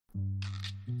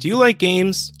Do you like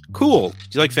games? Cool. Do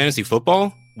you like fantasy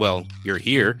football? Well, you're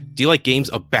here. Do you like games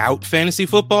about fantasy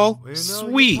football?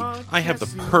 Sweet! I have the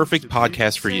perfect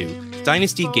podcast for you.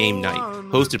 Dynasty Game Night,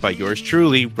 hosted by yours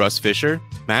truly, Russ Fisher,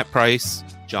 Matt Price,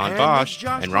 John Bosch,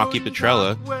 and Rocky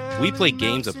Petrella. We play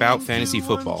games about fantasy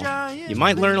football. You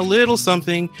might learn a little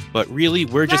something, but really,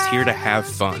 we're just here to have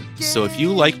fun. So if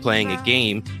you like playing a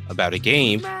game,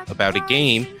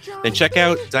 then check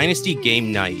out Dynasty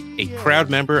Game Night, a proud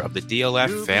member of the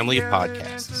DLF family of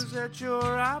podcasts.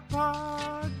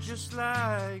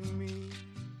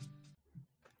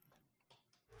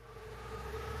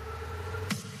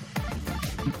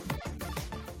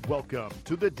 Welcome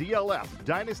to the DLF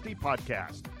Dynasty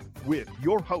Podcast with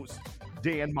your hosts,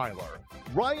 Dan Myler,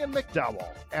 Ryan McDowell,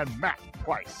 and Matt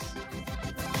Price.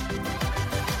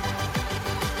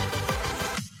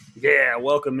 Yeah,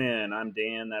 welcome in. I'm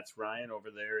Dan. That's Ryan. Over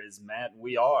there is Matt.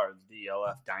 We are the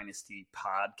DLF Dynasty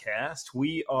Podcast.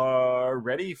 We are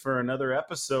ready for another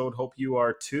episode. Hope you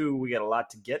are too. We got a lot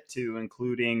to get to,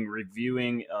 including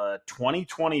reviewing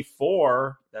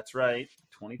 2024. That's right.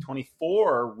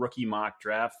 2024 rookie mock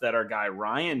draft that our guy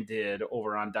Ryan did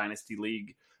over on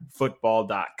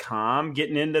dynastyleaguefootball.com.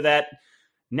 Getting into that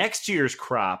next year's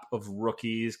crop of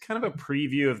rookies, kind of a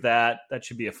preview of that. That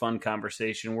should be a fun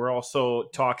conversation. We're also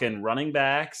talking running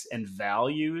backs and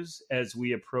values as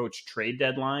we approach trade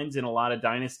deadlines in a lot of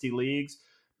dynasty leagues.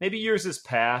 Maybe yours is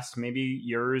past. Maybe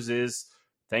yours is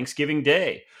Thanksgiving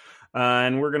Day.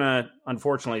 And we're going to,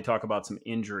 unfortunately, talk about some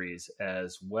injuries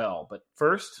as well. But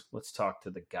first, let's talk to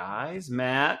the guys.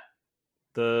 Matt,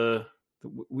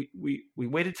 we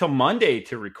waited till Monday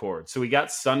to record. So we got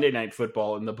Sunday Night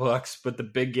Football in the books, but the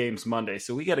big game's Monday.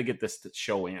 So we got to get this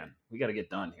show in. We got to get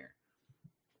done here.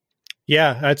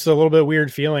 Yeah, that's a little bit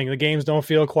weird feeling. The games don't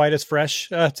feel quite as fresh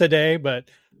today,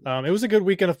 but it was a good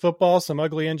weekend of football. Some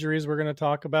ugly injuries we're going to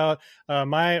talk about.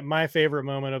 My favorite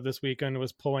moment of this weekend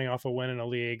was pulling off a win in a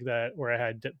league where I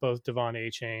had both Devon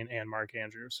Achane and Mark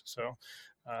Andrews. So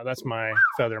that's my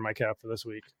feather in my cap for this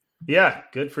week. Yeah,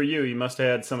 good for you. You must have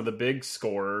had some of the big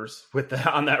scorers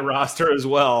on that roster as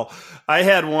well. I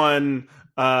had one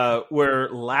where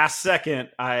last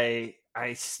second I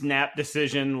snapped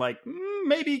decision like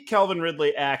maybe Calvin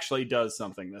Ridley actually does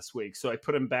something this week. So I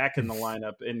put him back in the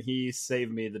lineup and he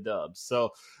saved me the dubs. So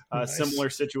nice.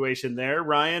 Similar situation there.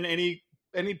 Ryan, any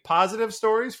positive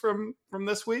stories from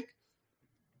this week?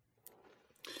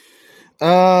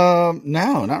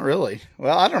 No, not really.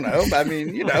 Well, I don't know. I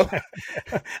mean,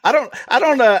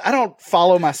 I don't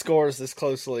follow my scores as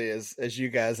closely as you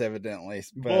guys evidently.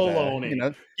 But,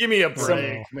 give me a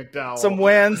break, McDowell. Some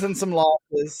wins and some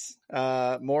losses,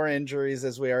 more injuries,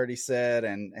 as we already said,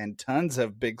 and tons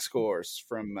of big scores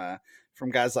from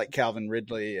guys like Calvin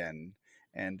Ridley and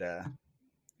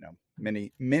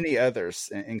many others,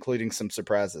 including some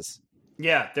surprises.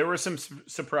 Yeah, there were some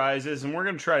surprises, and we're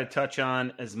going to try to touch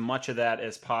on as much of that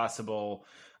as possible.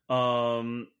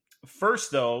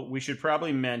 First, though, we should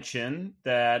probably mention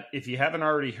that if you haven't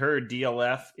already heard,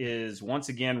 DLF is once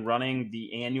again running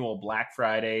the annual Black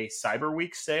Friday Cyber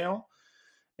Week sale.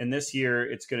 And this year,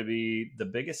 it's going to be the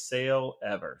biggest sale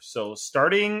ever. So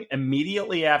starting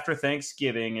immediately after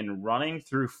Thanksgiving and running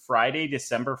through Friday,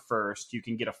 December 1st, you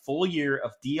can get a full year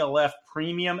of DLF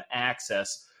premium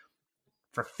access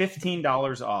for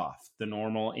 $15 off the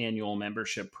normal annual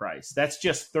membership price. That's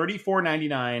just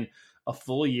 $34.99 a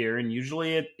full year, and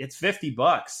usually it's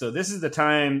 $50. So this is the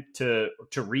time to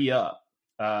re-up.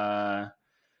 Just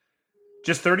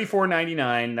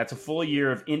 $34.99. That's a full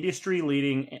year of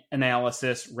industry-leading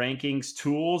analysis, rankings,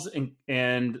 tools,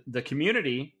 and the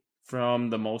community from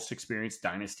the most experienced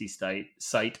dynasty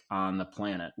site on the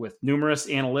planet, with numerous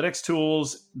analytics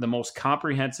tools, the most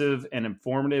comprehensive and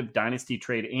informative dynasty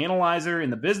trade analyzer in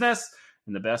the business,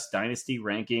 and the best dynasty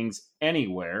rankings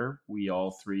anywhere. We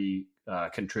all three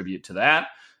contribute to that,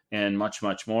 and much,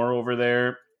 much more over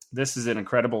there. This is an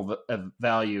incredible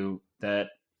value that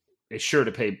is sure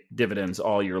to pay dividends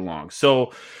all year long.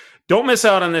 So don't miss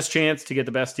out on this chance to get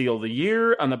the best deal of the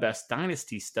year on the best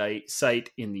dynasty site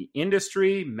in the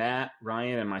industry. Matt,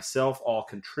 Ryan, and myself all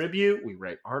contribute. We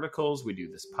write articles. We do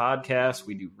this podcast.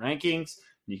 We do rankings.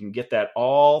 You can get that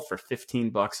all for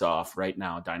 $15 off right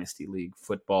now,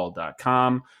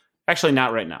 dynastyleaguefootball.com. Actually,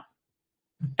 not right now.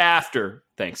 After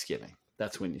Thanksgiving.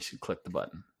 That's when you should click the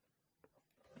button.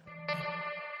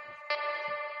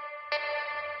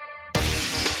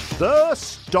 The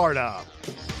Startup.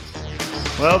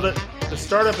 Well, the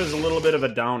startup is a little bit of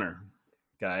a downer,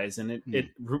 guys, and it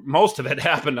most of it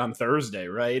happened on Thursday,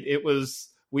 right? It was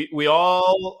We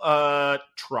all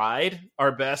tried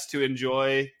our best to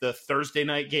enjoy the Thursday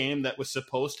night game that was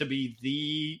supposed to be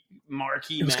the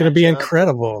marquee. It was going to be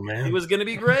incredible, man. It was going to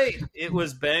be great. It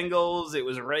was Bengals. It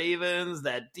was Ravens.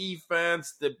 That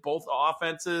defense, both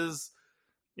offenses.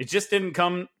 It just didn't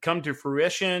come to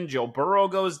fruition. Joe Burrow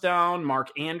goes down.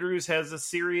 Mark Andrews has a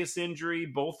serious injury.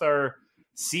 Both are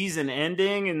season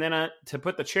ending. And then to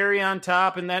put the cherry on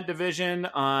top in that division,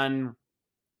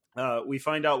 we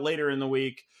find out later in the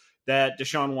week that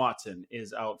Deshaun Watson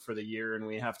is out for the year, and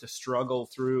we have to struggle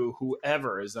through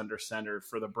whoever is under center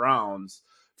for the Browns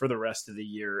for the rest of the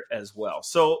year as well.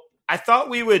 So I thought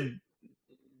we would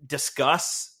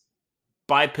discuss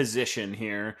by position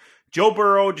here. Joe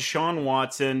Burrow, Deshaun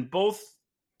Watson, both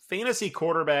fantasy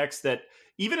quarterbacks that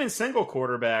even in single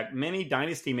quarterback, many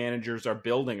dynasty managers are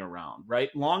building around, right?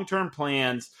 Long-term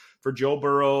plans for Joe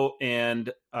Burrow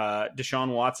and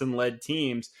Deshaun Watson-led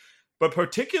teams, but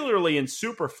particularly in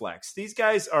Superflex. These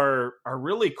guys are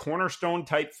really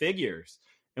cornerstone-type figures,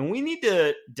 and we need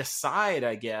to decide,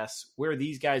 I guess, where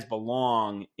these guys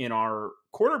belong in our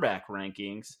quarterback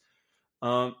rankings.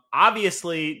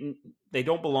 Obviously, they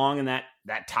don't belong in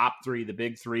that top three, the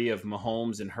big three of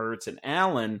Mahomes and Hurts and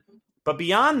Allen. But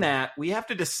beyond that, we have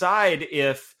to decide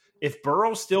if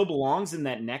Burrow still belongs in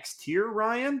that next tier,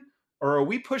 Ryan, or are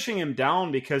we pushing him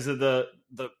down because of the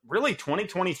really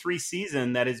 2023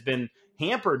 season that has been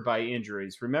hampered by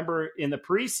injuries? Remember, in the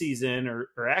preseason,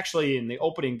 or actually in the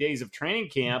opening days of training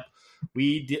camp,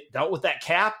 we dealt with that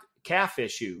calf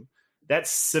issue. That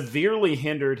severely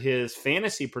hindered his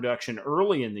fantasy production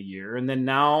early in the year. And then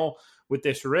now with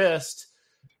this wrist,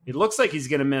 it looks like he's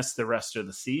going to miss the rest of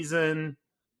the season.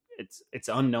 It's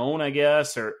unknown, I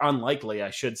guess, or unlikely, I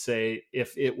should say,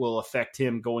 if it will affect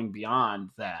him going beyond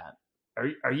that.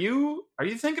 Are you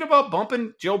thinking about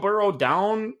bumping Joe Burrow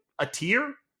down a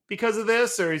tier because of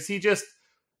this, or is he just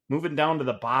moving down to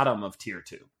the bottom of tier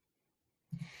 2?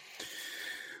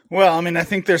 Well, I mean, I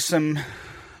think there's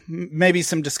maybe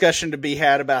some discussion to be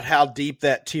had about how deep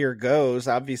that tier goes.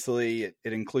 Obviously,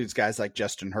 it includes guys like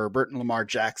Justin Herbert and Lamar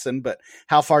Jackson, but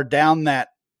how far down that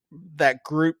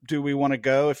group do we want to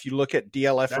go? If you look at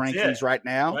DLF rankings right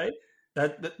now, right?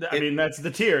 I mean, that's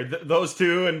the tier. Those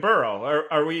two and Burrow.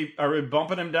 Are we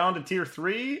bumping him down to tier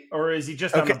 3, or is he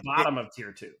just on the bottom of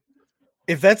tier 2?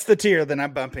 If that's the tier, then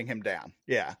I'm bumping him down.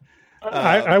 Yeah,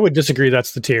 I would disagree.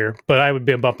 That's the tier, but I would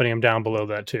be bumping him down below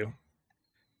that too.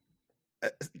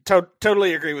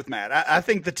 Totally agree with Matt. I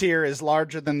think the tier is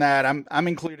larger than that. I'm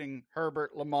including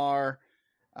Herbert, Lamar,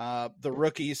 the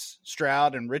rookies,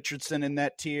 Stroud and Richardson in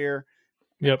that tier.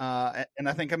 Yep. And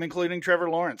I think I'm including Trevor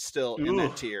Lawrence still in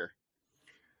that tier.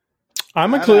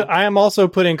 I am also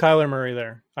putting Kyler Murray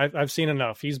there. I've seen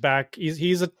enough. He's back.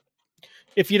 He's a.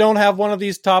 If you don't have one of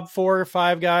these top 4 or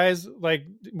 5 guys, like,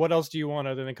 what else do you want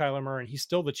other than Kyler Murray? And he's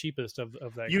still the cheapest of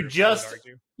that. You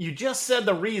just said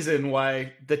the reason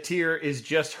why the tier is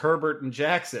just Herbert and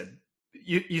Jackson.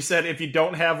 You said if you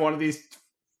don't have one of these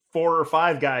 4 or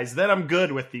 5 guys, then I'm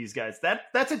good with these guys.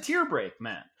 That's a tier break,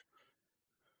 man.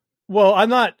 Well, I'm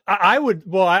not. I would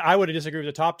disagree with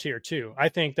the top tier too. I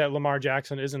think that Lamar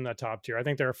Jackson is in the top tier. I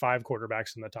think there are 5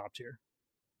 quarterbacks in the top tier.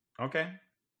 Okay.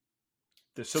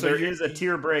 So there is a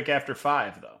tier break after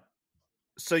 5, though.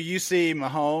 So you see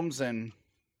Mahomes and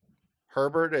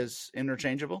Herbert as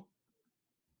interchangeable?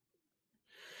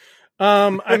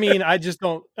 I mean, I just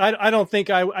don't. I don't think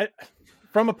I.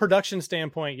 From a production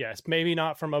standpoint, yes. Maybe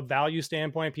not from a value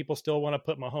standpoint. People still want to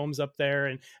put Mahomes up there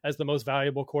and as the most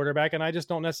valuable quarterback, and I just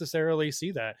don't necessarily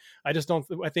see that. I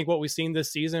think what we've seen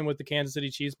this season with the Kansas City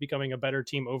Chiefs becoming a better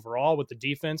team overall, with the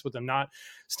defense, with them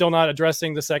still not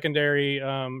addressing the secondary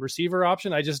receiver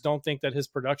option, I just don't think that his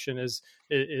production is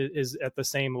at the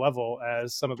same level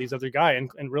as some of these other guys,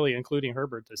 and really including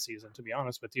Herbert this season, to be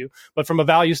honest with you. But from a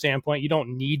value standpoint, you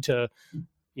don't need to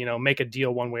make a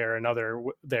deal one way or another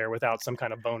there without some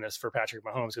kind of bonus for Patrick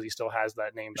Mahomes, because he still has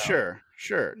that name.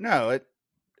 Sure. No,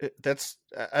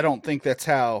 I don't think that's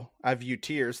how I view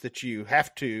tiers, that you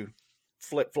have to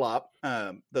flip flop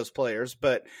those players,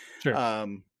 but sure.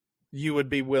 You would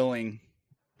be willing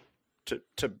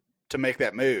to make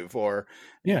that move, or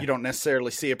you don't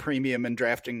necessarily see a premium in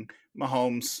drafting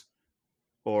Mahomes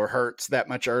or Hurts that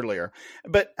much earlier.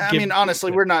 But I mean,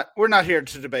 honestly, we're not here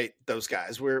to debate those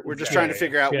guys. We're just trying to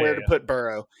figure out where to put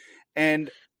Burrow.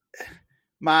 And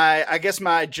I guess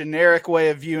my generic way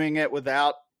of viewing it,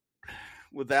 without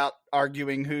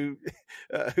arguing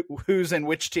who's in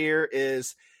which tier,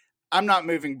 is I'm not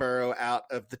moving Burrow out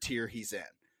of the tier he's in.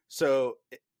 So,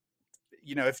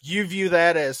 if you view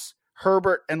that as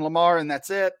Herbert and Lamar and that's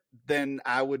it, then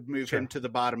I would move him to the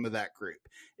bottom of that group.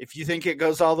 If you think it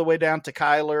goes all the way down to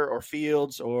Kyler or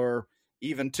Fields or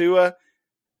even Tua,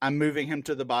 I'm moving him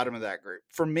to the bottom of that group.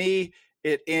 For me,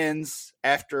 it ends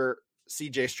after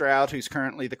CJ Stroud, who's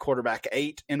currently the quarterback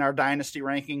 8 in our dynasty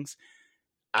rankings.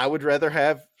 I would rather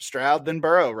have Stroud than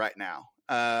Burrow right now.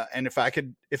 And if I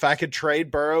could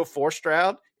trade Burrow for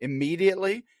Stroud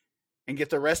immediately and get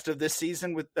the rest of this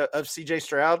season with of CJ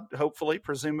Stroud, hopefully,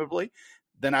 presumably,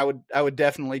 then I would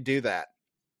definitely do that.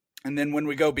 And then when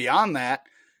we go beyond that,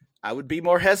 I would be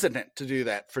more hesitant to do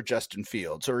that for Justin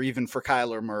Fields or even for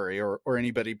Kyler Murray or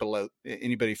anybody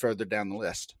further down the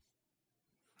list.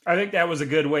 I think that was a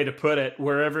good way to put it.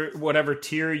 Whatever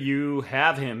tier you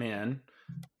have him in,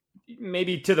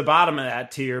 maybe to the bottom of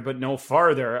that tier, but no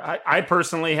farther. I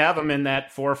personally have him in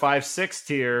that 4, 5, 6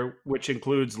 tier, which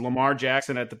includes Lamar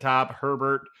Jackson at the top,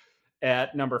 Herbert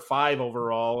at number 5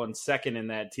 overall and second in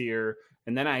that tier.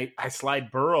 And then I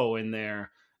slide Burrow in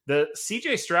there. The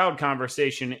CJ Stroud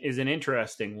conversation is an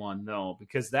interesting one, though,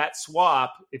 because that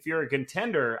swap, if you're a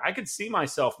contender, I could see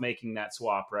myself making that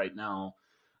swap right now.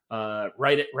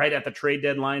 Right at the trade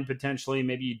deadline, potentially.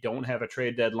 Maybe you don't have a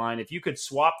trade deadline. If you could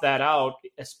swap that out,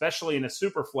 especially in a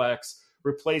super flex,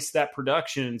 replace that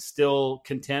production, still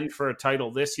contend for a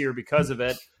title this year because of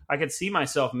it, I could see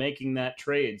myself making that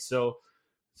trade. So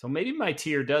maybe my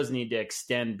tier does need to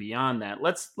extend beyond that.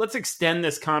 Let's extend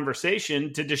this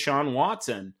conversation to Deshaun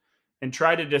Watson and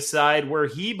try to decide where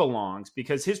he belongs,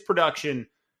 because his production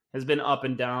has been up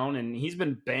and down, and he's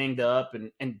been banged up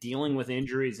and dealing with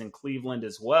injuries in Cleveland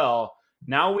as well.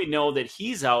 Now we know that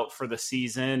he's out for the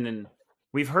season, and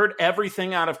we've heard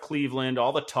everything out of Cleveland,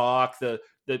 all the talk. The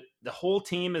whole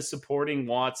team is supporting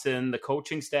Watson. The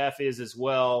coaching staff is as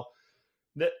well.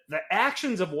 The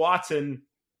actions of Watson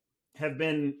have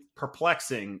been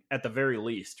perplexing at the very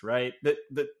least, right?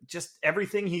 Just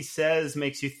everything he says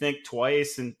makes you think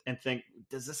twice and think,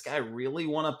 does this guy really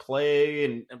want to play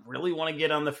and really want to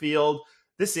get on the field?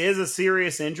 This is a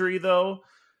serious injury, though.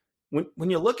 When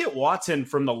you look at Watson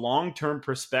from the long-term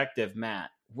perspective, Matt,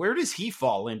 where does he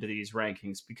fall into these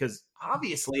rankings? Because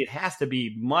obviously it has to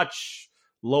be much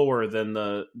lower than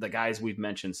the guys we've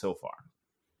mentioned so far.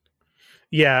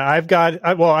 Yeah, I've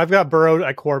got Burrow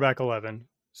at quarterback 11.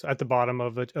 So at the bottom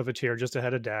of a tier, just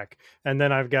ahead of Dak. And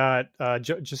then I've got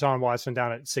Deshaun Watson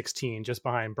down at 16, just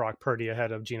behind Brock Purdy,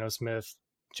 ahead of Geno Smith,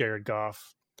 Jared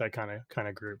Goff, that kind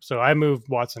of group. So I moved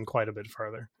Watson quite a bit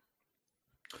further.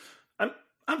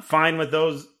 I'm fine with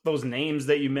those names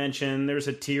that you mentioned. There's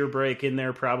a tier break in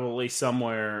there probably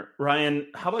somewhere. Ryan,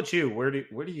 how about you? Where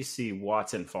do you see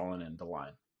Watson falling into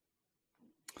line?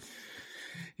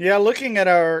 Yeah, looking at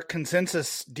our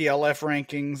consensus DLF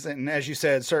rankings, and as you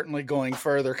said, certainly going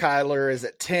further, Kyler is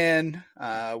at 10.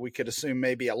 We could assume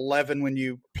maybe 11 when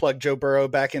you plug Joe Burrow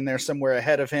back in there somewhere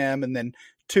ahead of him, and then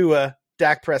Tua,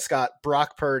 Dak Prescott,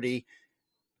 Brock Purdy.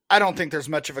 I don't think there's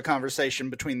much of a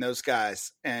conversation between those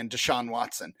guys and Deshaun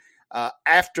Watson.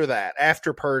 After that,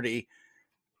 after Purdy,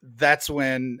 that's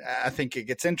when I think it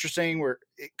gets interesting. We're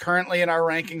currently in our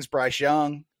rankings, Bryce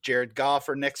Young, Jared Goff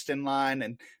are next in line,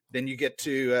 and then you get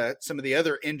to some of the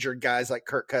other injured guys like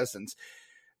Kirk Cousins.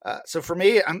 So for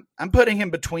me, I'm putting him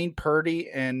between Purdy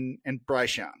and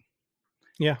Bryce Young.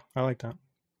 Yeah, I like that.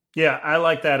 Yeah, I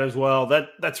like that as well.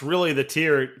 That's really the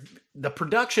tier. The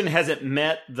production hasn't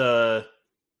met the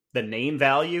name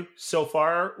value so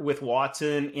far with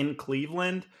Watson in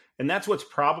Cleveland, and that's what's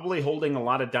probably holding a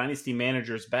lot of dynasty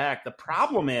managers back. The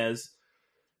problem is,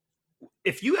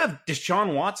 if you have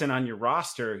Deshaun Watson on your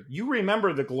roster, you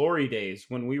remember the glory days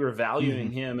when we were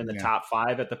valuing him in the top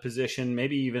 5 at the position,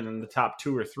 maybe even in the top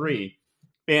 2 or 3.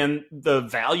 And the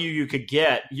value you could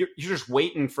get, you're just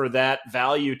waiting for that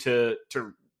value to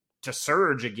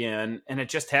surge again, and it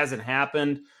just hasn't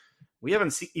happened. We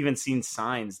haven't even seen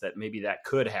signs that maybe that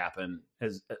could happen,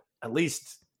 at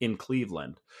least in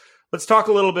Cleveland. Let's talk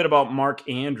a little bit about Mark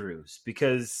Andrews,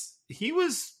 because he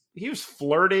was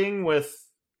flirting with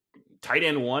tight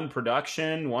end 1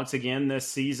 production once again this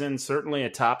season, certainly a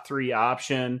top 3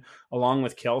 option along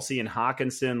with Kelsey and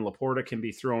Hawkinson. Laporta can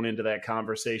be thrown into that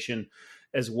conversation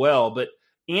as well. But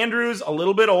Andrews, a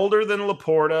little bit older than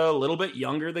Laporta, a little bit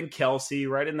younger than Kelsey,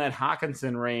 right in that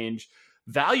Hawkinson range.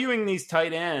 Valuing these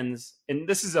tight ends, and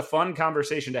this is a fun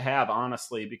conversation to have,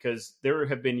 honestly, because there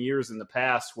have been years in the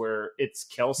past where it's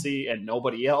Kelsey and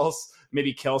nobody else,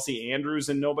 maybe Kelsey Andrews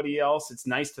and nobody else. It's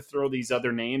nice to throw these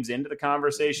other names into the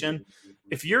conversation.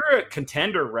 If you're a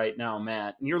contender right now,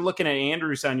 Matt, and you're looking at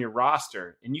Andrews on your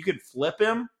roster, and you could flip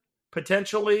him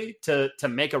potentially to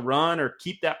make a run or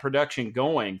keep that production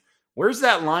going, where's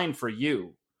that line for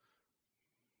you?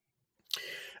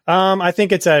 I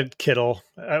think it's at Kittle.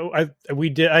 I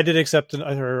did accept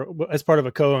as part of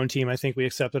a co-owned team. I think we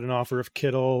accepted an offer of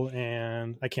Kittle,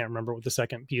 and I can't remember what the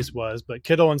second piece was, but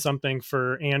Kittle and something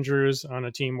for Andrews on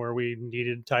a team where we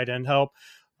needed tight end help.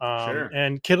 Sure.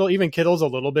 And Kittle's a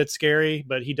little bit scary,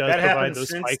 but he does provide those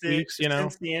spike weeks,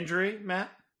 Since the injury, Matt?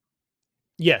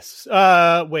 Yes.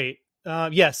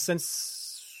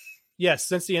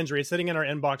 Since the injury. It's sitting in our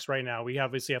inbox right now. We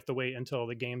obviously have to wait until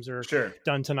the games are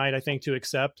done tonight, I think, to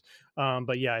accept.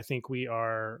 But yeah, I think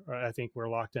we're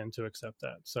locked in to accept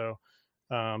that. So,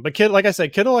 but like I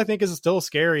said, Kittle, I think, is still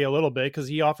scary a little bit because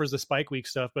he offers the spike week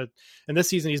stuff. But in this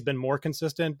season, he's been more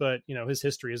consistent. But, his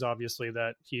history is obviously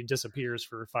that he disappears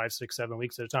for 5, 6, 7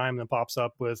 weeks at a time and then pops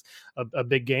up with a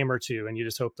big game or two. And you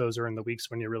just hope those are in the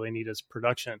weeks when you really need his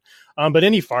production. But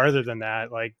any farther than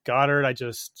that, like Goddard,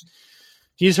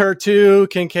 he's hurt too.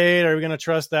 Kincaid, are we going to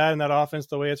trust that in that offense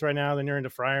the way it's right now? Then you're into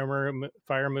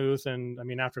Freiermuth. And I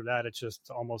mean, after that, it just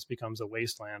almost becomes a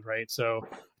wasteland, right? So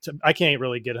I can't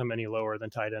really get him any lower than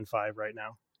tight end 5 right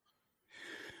now.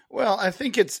 Well, I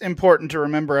think it's important to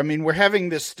remember, I mean, we're having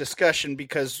this discussion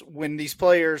because when these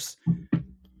players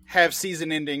have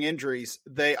season-ending injuries,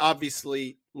 they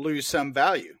obviously lose some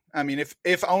value. I mean,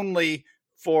 if only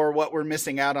for what we're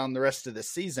missing out on the rest of the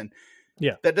season.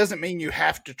 Yeah, that doesn't mean you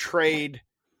have to trade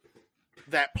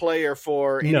that player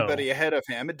for anybody ahead of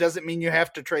him. It doesn't mean you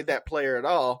have to trade that player at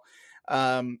all.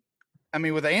 I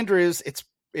mean, with Andrews,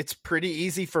 it's pretty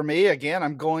easy for me. Again,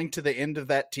 I'm going to the end of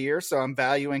that tier, so I'm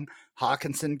valuing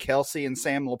Hawkinson, Kelsey, and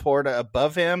Sam Laporta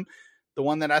above him. The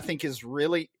one that I think is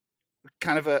really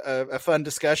kind of a fun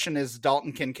discussion is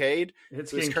Dalton Kincaid.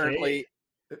 Kincaid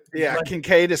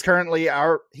is currently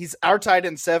he's our tight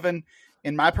end 7.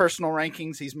 In my personal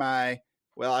rankings, he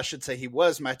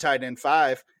was my tight end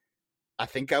 5. I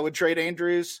think I would trade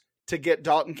Andrews to get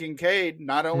Dalton Kincaid,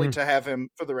 not only to have him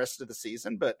for the rest of the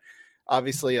season, but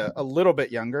obviously a little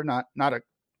bit younger, not a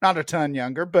ton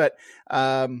younger. But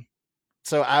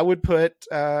so I would put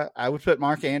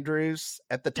Mark Andrews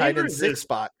at the tight end 6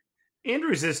 spot.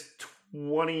 Andrews is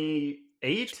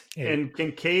 28 and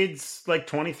Kincaid's like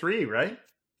 23, right?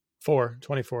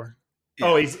 24. Yeah.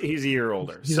 Oh, he's a year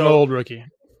older. He's an old rookie.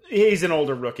 He's an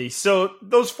older rookie. So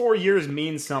those 4 years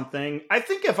mean something. I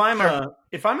think if I'm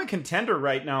a contender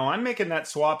right now, I'm making that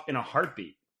swap in a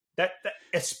heartbeat. That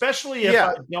especially if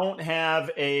I don't have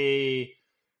a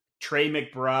Trey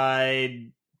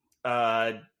McBride,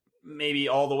 maybe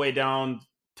all the way down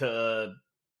to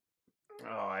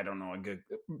I don't know, a good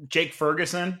Jake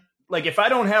Ferguson. Like if I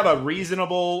don't have a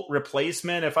reasonable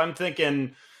replacement, if I'm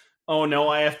thinking, oh no,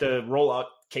 I have to roll out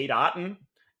Kate Otten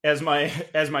as my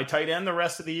tight end the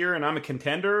rest of the year, and I'm a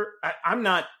contender. I'm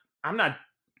not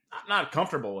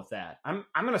comfortable with that. I'm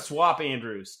going to swap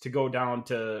Andrews to go down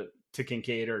to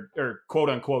Kincaid or quote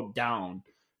unquote down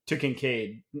to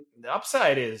Kincaid. The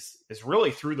upside is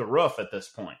really through the roof at this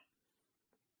point.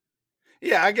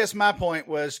 Yeah, I guess my point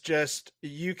was just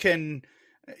you can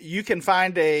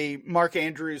find a Mark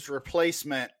Andrews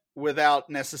replacement without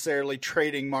necessarily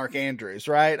trading Mark Andrews,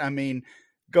 right? I mean,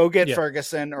 go get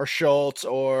Ferguson or Schultz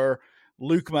or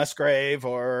Luke Musgrave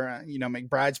or,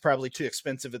 McBride's probably too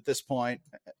expensive at this point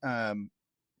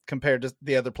compared to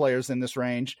the other players in this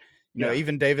range. You know,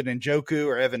 even David Njoku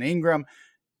or Evan Ingram,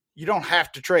 you don't have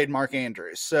to trade Mark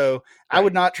Andrews. So I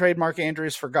would not trade Mark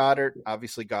Andrews for Goddard.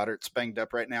 Obviously, Goddard's banged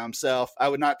up right now himself. I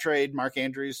would not trade Mark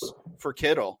Andrews for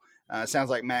Kittle. Sounds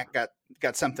like Matt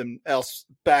got something else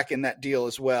back in that deal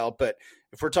as well. But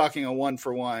if we're talking a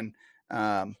 1-for-1,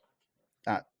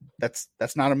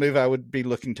 that's not a move I would be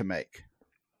looking to make.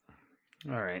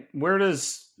 All right.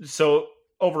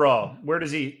 Overall, where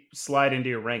does he slide into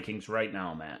your rankings right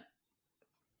now, Matt?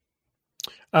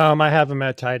 I have him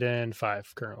at tight end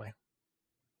 5 currently.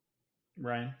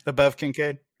 Ryan? Above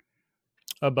Kincaid?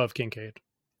 Above Kincaid.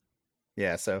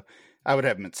 Yeah, so I would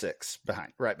have him at 6,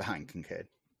 right behind Kincaid.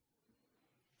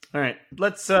 All right,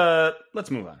 let's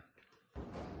move on.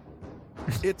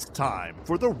 It's time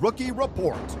for the Rookie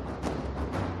Report.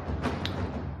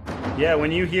 Yeah,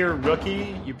 when you hear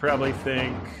rookie, you probably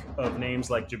think of names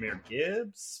like Jahmyr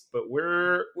Gibbs, but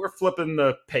we're flipping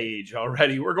the page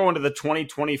already. We're going to the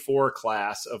 2024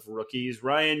 class of rookies.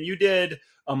 Ryan, you did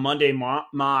a Monday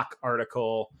mock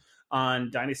article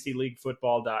on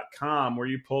dynastyleaguefootball.com where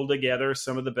you pulled together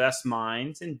some of the best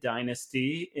minds in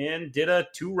Dynasty and did a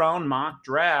 2-round mock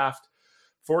draft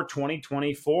for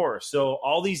 2024. So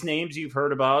all these names you've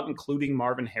heard about, including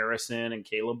Marvin Harrison and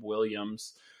Caleb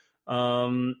Williams,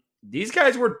 these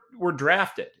guys were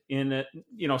drafted in,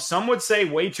 some would say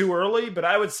way too early, but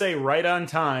I would say right on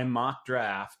time mock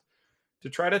draft to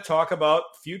try to talk about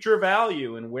future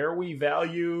value and where we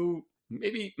value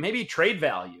maybe trade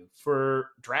value for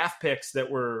draft picks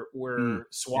that we're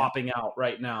swapping out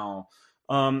right now.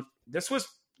 This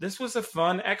was a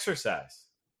fun exercise.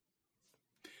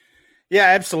 Yeah,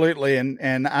 absolutely.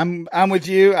 And I'm with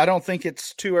you. I don't think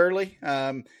it's too early.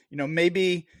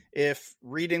 Maybe if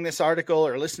reading this article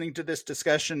or listening to this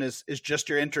discussion is just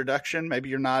your introduction, maybe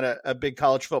you're not a big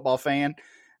college football fan.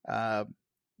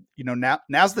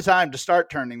 Now's the time to start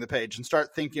turning the page and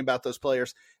start thinking about those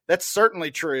players. That's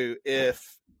certainly true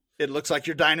if it looks like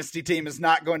your dynasty team is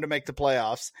not going to make the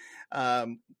playoffs.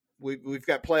 We've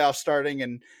got playoffs starting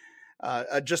in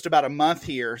just about a month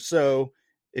here. So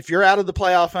if you're out of the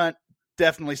playoff hunt,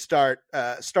 definitely start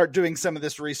doing some of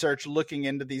this research, looking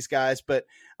into these guys. But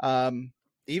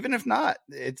even if not,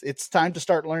 it's time to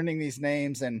start learning these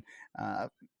names and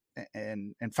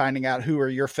finding out who are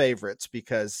your favorites,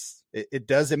 because it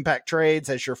does impact trades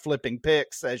as you're flipping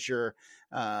picks, as you're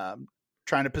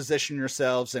trying to position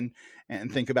yourselves and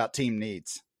think about team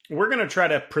needs. We're going to try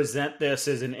to present this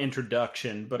as an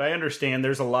introduction, but I understand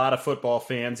there's a lot of football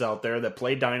fans out there that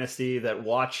play Dynasty, that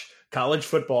watch college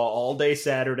football all day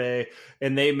Saturday,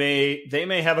 and they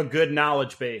may have a good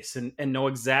knowledge base and know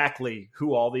exactly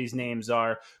who all these names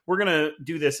are. We're going to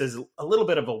do this as a little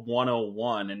bit of a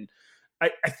 101. And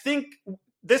I think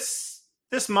this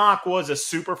mock was a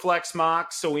super flex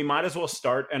mock, so we might as well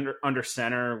start under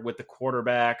center with the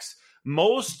quarterbacks.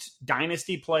 Most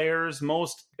Dynasty players,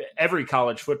 every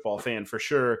college football fan for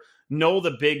sure, know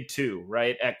the big two,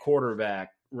 right, at quarterback,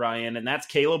 Ryan, and that's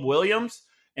Caleb Williams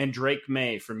and Drake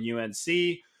May from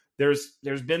UNC. There's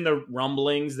been the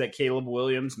rumblings that Caleb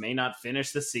Williams may not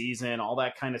finish the season, all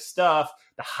that kind of stuff.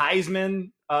 The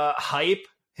Heisman hype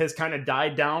has kind of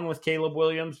died down with Caleb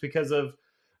Williams because of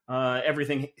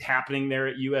everything happening there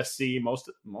at USC,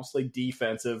 mostly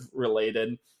defensive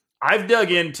related. I've dug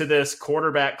into this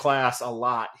quarterback class a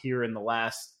lot here in the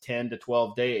last 10 to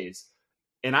 12 days.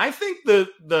 And I think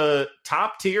the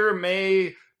top tier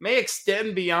may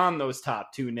extend beyond those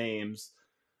top two names.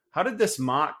 How did this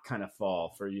mock kind of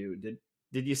fall for you?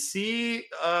 Did you see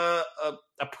a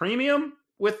premium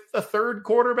with a third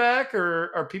quarterback,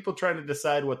 or are people trying to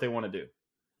decide what they want to do?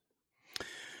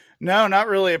 No, not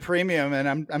really a premium.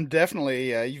 And I'm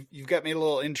definitely, you've got me a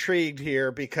little intrigued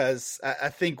here, because I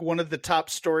think one of the top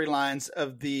storylines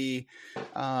of the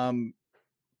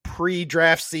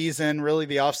pre-draft season, really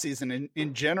the offseason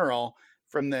in general,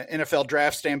 from the NFL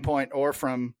draft standpoint or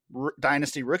from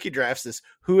Dynasty rookie drafts, is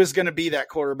who is going to be that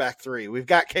quarterback three. We've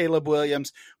got Caleb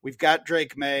Williams. We've got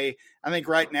Drake May. I think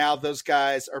right now those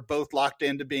guys are both locked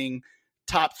into being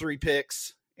top three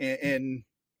picks in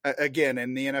the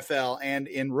NFL and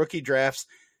in rookie drafts.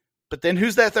 But then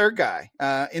who's that third guy?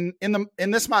 In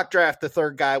this mock draft, the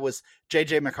third guy was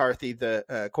J.J. McCarthy,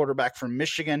 the quarterback from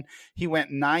Michigan. He went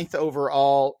 9th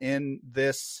overall in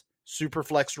this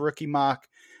Superflex rookie mock.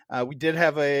 We did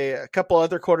have a couple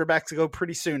other quarterbacks to go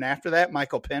pretty soon after that.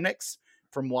 Michael Penix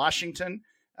from Washington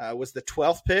was the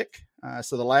 12th pick,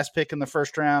 so the last pick in the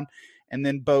first round. And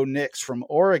then Bo Nix from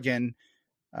Oregon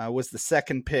was the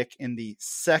second pick in the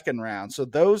second round. So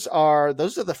those are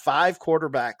the 5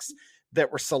 quarterbacks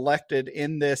that were selected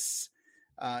in this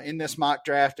mock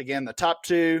draft. Again, the top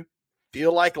 2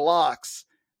 feel like locks.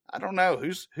 I don't know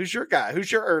who's your guy.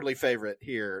 Who's your early favorite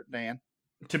here, Dan?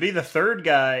 To be the third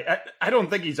guy, I don't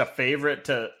think he's a favorite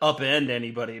to upend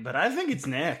anybody, but I think it's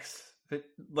Nix.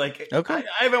 Like, okay.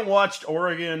 I haven't watched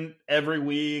Oregon every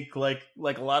week like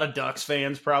a lot of Ducks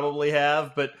fans probably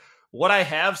have, but what I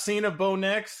have seen of Bo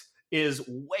Nix is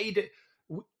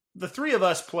the three of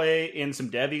us play in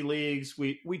some Devy leagues.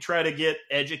 We try to get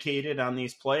educated on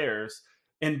these players.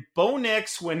 And Bo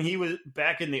Nix, when he was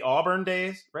back in the Auburn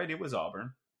days, right? It was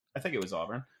Auburn. I think it was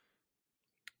Auburn.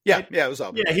 Yeah, it was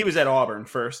Auburn. Yeah, he was at Auburn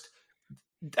first.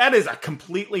 That is a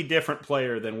completely different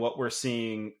player than what we're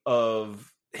seeing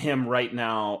of him right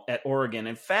now at Oregon.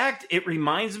 In fact, it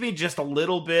reminds me just a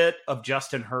little bit of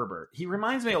Justin Herbert. He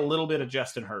reminds me a little bit of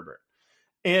Justin Herbert.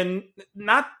 And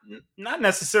not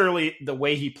necessarily the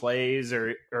way he plays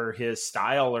or his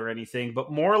style or anything,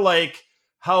 but more like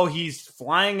how he's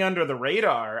flying under the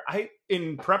radar.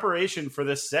 In preparation for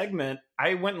this segment,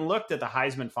 I went and looked at the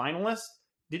Heisman finalists.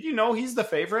 Did you know he's the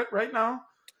favorite right now?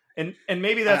 And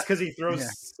maybe that's because he throws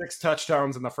 6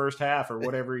 touchdowns in the first half or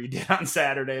whatever he did on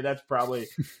Saturday. That's probably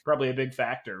a big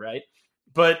factor, right?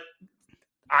 But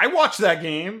I watched that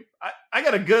game. I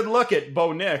got a good look at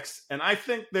Bo Nix, and I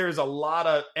think there's a lot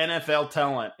of NFL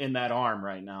talent in that arm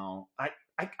right now.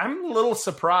 I'm a little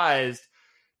surprised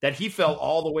that he fell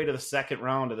all the way to the second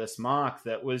round of this mock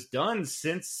that was done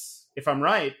since, if I'm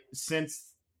right,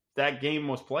 since that game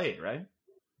was played, right?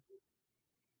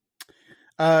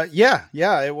 Yeah,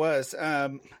 it was.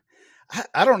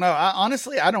 I don't know.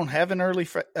 Honestly, I don't have an early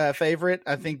favorite.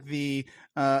 I think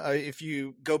if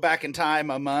you go back in time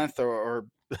a month or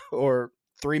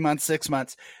 3 months, 6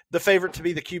 months, the favorite to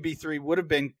be the QB3 would have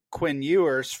been Quinn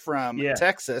Ewers from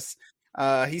Texas.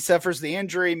 He suffers the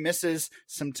injury, misses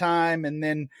some time, and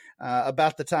then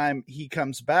about the time he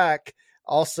comes back,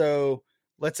 also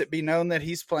lets it be known that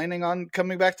he's planning on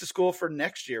coming back to school for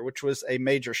next year, which was a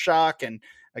major shock. And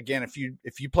again,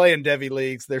 if you play in Devy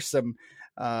leagues, there's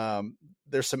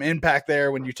some impact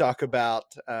there when you talk about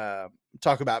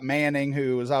Manning,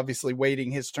 who was obviously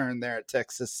waiting his turn there at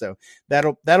Texas. So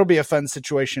that'll be a fun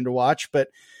situation to watch. But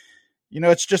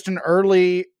it's just an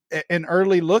early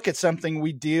look at something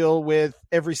we deal with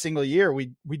every single year.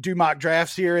 We do mock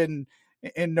drafts here in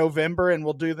November, and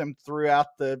we'll do them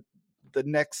throughout the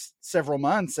next several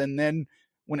months. And then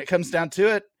when it comes down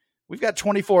to it, we've got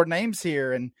 24 names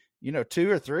here, and 2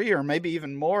 or 3 or maybe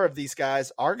even more of these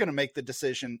guys are going to make the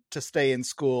decision to stay in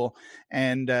school.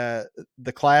 And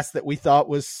the class that we thought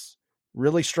was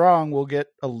really strong will get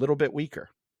a little bit weaker.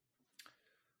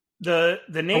 The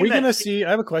name are we going to see?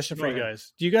 I have a question for you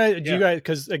guys. Do you guys?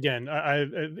 Because again, I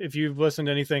if you've listened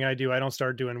to anything I do, I don't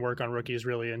start doing work on rookies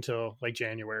really until like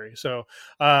January. So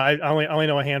I only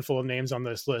know a handful of names on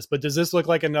this list. But does this look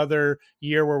like another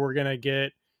year where we're going to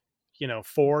get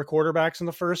 4 quarterbacks in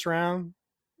the first round?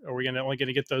 Are we only going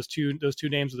to get those two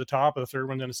names at the top, or the third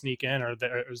one going to sneak in, or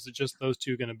is it just those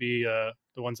two going to be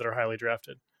the ones that are highly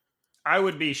drafted? I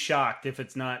would be shocked if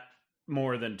it's not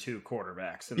more than 2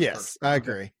 quarterbacks. In the first round. I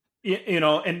agree.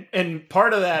 And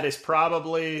part of that is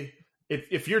probably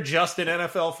if you're just an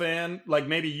NFL fan, like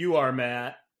maybe you are,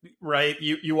 Matt, right?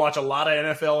 You watch a lot of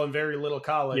NFL and very little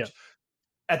college. Yeah.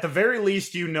 At the very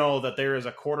least, that there is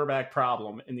a quarterback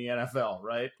problem in the NFL,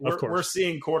 right? We're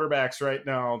seeing quarterbacks right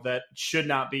now that should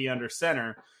not be under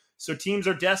center. So teams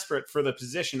are desperate for the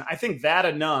position. I think that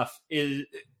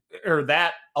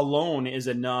alone is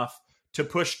enough to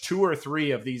push 2 or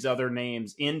 3 of these other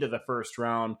names into the first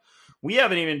round. We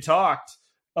haven't even talked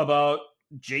about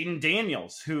Jaden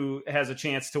Daniels, who has a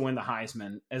chance to win the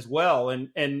Heisman as well. And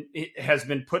it has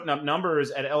been putting up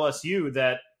numbers at LSU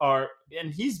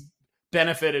and he's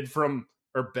benefited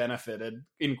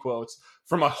in quotes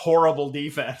from a horrible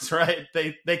defense, right?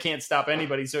 They can't stop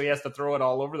anybody. So he has to throw it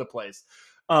all over the place.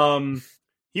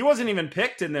 He wasn't even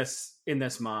picked in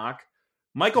this mock.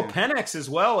 Michael Penix as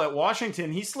well at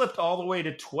Washington. He slipped all the way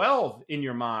to 12 in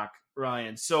your mock,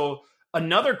 Ryan. So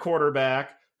another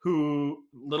quarterback who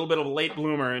a little bit of a late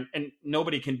bloomer, and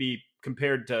nobody can be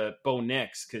compared to Bo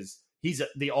Nix because he's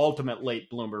the ultimate late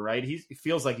bloomer, right? He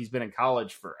feels like he's been in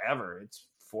college forever. It's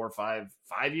 4 or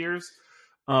 5 years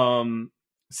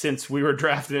since we were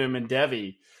drafting him in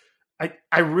Devy.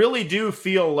 I really do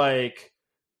feel like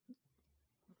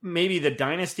maybe the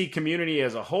dynasty community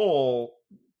as a whole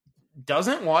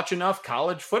doesn't watch enough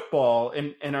college football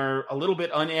and are a little bit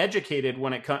uneducated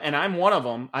when it comes. And I'm one of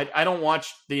them. I don't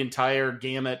watch the entire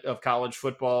gamut of college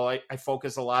football. I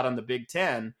focus a lot on the Big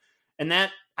Ten, and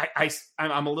that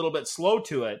I'm a little bit slow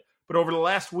to it. But over the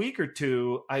last week or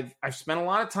two, I've spent a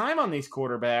lot of time on these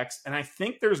quarterbacks, and I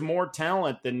think there's more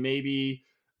talent than maybe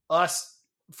us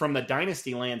from the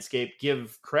dynasty landscape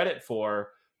give credit for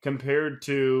compared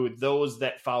to those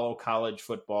that follow college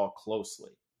football closely.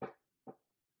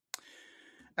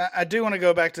 I do want to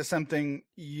go back to something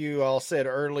you all said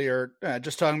earlier,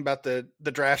 just talking about the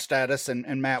draft status,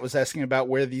 and Matt was asking about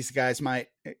where these guys might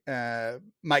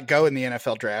go in the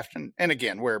NFL draft. And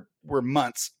again, we're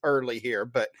months early here,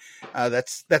 but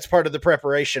that's part of the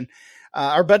preparation.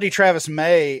 Our buddy Travis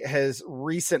May has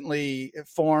recently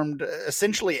formed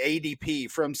essentially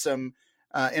ADP from some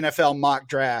NFL mock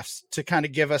drafts to kind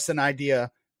of give us an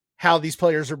idea how these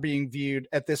players are being viewed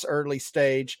at this early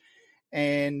stage.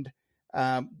 And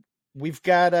we've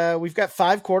got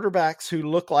 5 quarterbacks who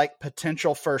look like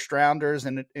potential first rounders.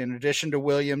 And in addition to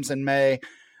Williams and May,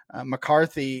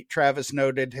 McCarthy, Travis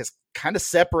noted, has kind of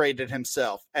separated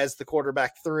himself as the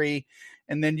quarterback 3.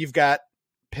 And then you've got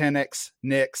Penix,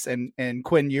 Nix, and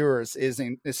Quinn Ewers is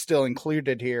still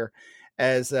included here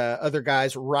as other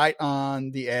guys right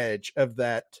on the edge of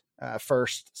that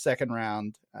second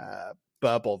round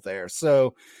bubble there.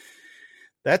 So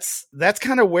that's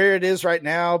kind of where it is right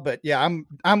now. But yeah,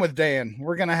 I'm with Dan.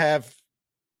 We're going to have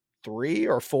 3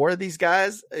 or 4 of these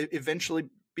guys eventually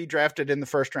be drafted in the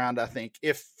first round, I think,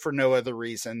 if for no other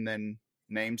reason than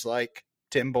names like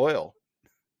Tim Boyle.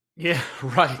 Yeah,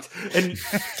 right.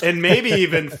 And maybe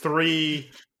even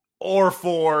 3 or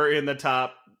 4 in the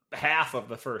top half of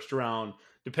the first round,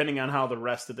 depending on how the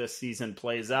rest of this season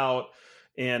plays out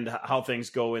and how things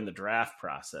go in the draft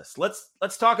process.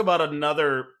 Let's talk about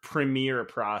another premier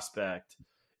prospect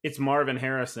it's Marvin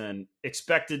Harrison,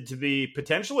 expected to be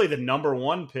potentially the number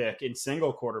one pick in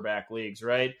single quarterback leagues,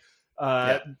 right?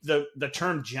 The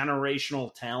term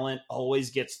generational talent always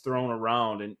gets thrown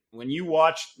around. And when you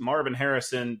watch Marvin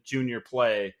Harrison Jr.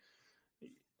 play,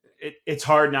 it's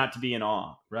hard not to be in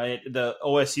awe, right? The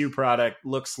OSU product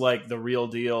looks like the real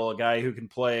deal, a guy who can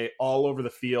play all over the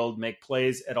field, make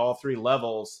plays at all three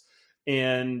levels,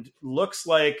 and looks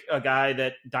like a guy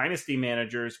that dynasty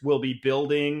managers will be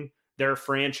building their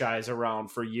franchise around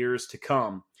for years to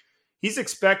come. He's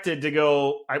expected to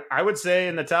go, I would say,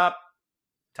 in the top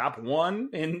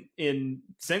one in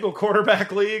single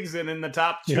quarterback leagues and in the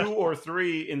top two or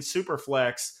three in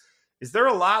Superflex. Is there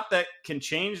a lot that can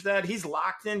change that? He's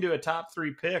locked into a top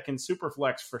 3 pick in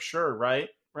Superflex for sure, right,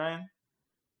 Ryan?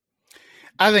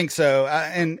 I think so.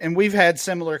 And we've had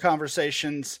similar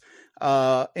conversations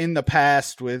in the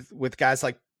past with guys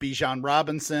like Bijan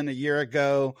Robinson a year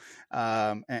ago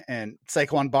and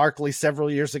Saquon Barkley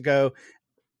several years ago.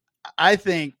 I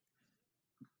think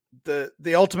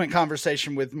the ultimate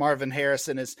conversation with Marvin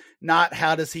Harrison is not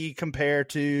how does he compare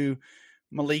to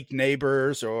Malik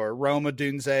Neighbors or Rome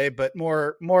Odunze, but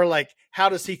more like how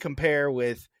does he compare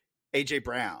with AJ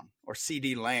Brown or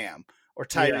CD Lamb or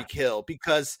Tyreek Hill?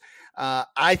 Because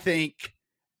I think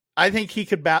he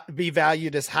could be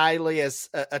valued as highly as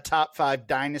a top 5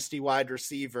 dynasty wide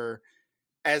receiver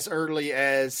as early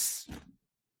as,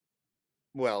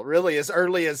 well, really as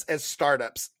early as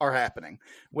startups are happening.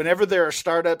 Whenever there are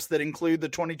startups that include the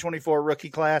 2024 rookie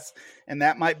class, and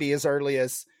that might be as early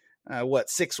as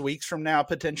 6 weeks from now,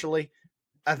 potentially,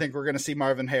 I think we're going to see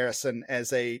Marvin Harrison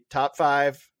as a top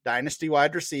 5 dynasty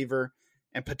wide receiver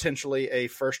and potentially a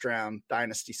first round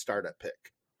dynasty startup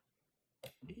pick.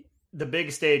 The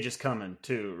big stage is coming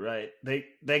too, right?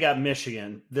 They got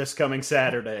Michigan this coming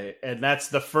Saturday, and that's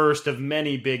the first of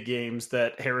many big games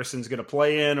that Harrison's going to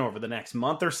play in over the next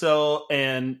month or so.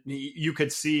 And you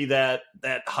could see that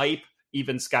hype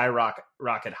even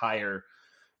skyrocket higher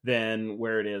than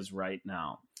where it is right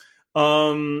now.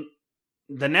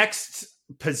 The next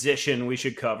position we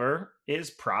should cover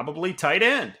is probably tight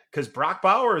end, because Brock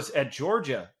Bowers at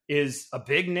Georgia is a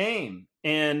big name.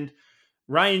 And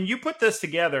Ryan, you put this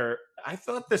together. I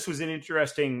thought this was an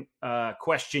interesting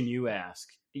question you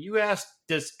asked. You asked,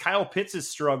 does Kyle Pitts'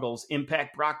 struggles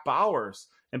impact Brock Bowers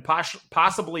and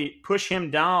possibly push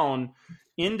him down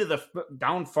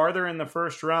farther in the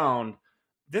first round?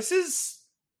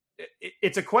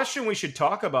 It's a question we should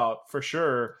talk about for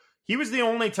sure. He was the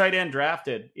only tight end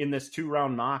drafted in this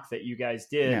 2-round mock that you guys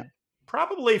did,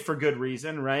 probably for good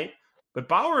reason, right? But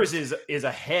Bowers is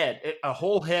a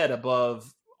whole head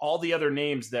above all the other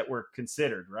names that were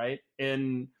considered, right?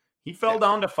 And he fell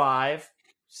down to 5.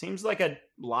 Seems like a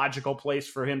logical place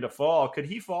for him to fall. Could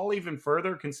he fall even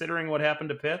further considering what happened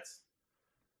to Pitts?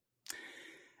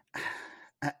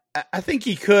 I think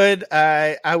he could.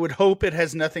 I would hope it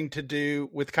has nothing to do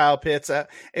with Kyle Pitts.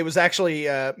 It was actually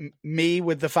me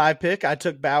with the 5 pick. I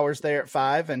took Bowers there at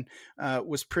 5 and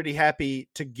was pretty happy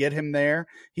to get him there.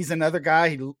 He's another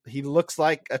guy. He looks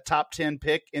like a top 10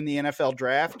 pick in the NFL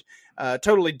draft.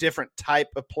 Totally different type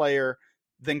of player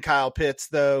than Kyle Pitts,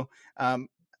 though.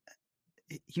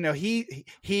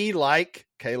 He like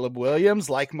Caleb Williams,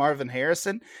 like Marvin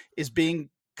Harrison, is being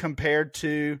compared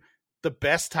to the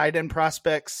best tight end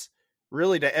prospects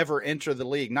really to ever enter the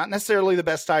league. Not necessarily the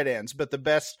best tight ends, but the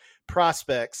best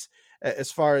prospects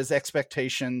as far as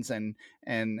expectations and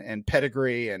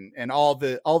pedigree and all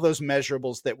those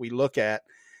measurables that we look at.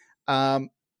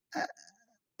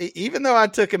 Even though I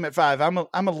took him at 5,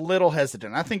 I'm a little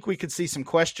hesitant. I think we could see some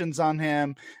questions on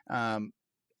him,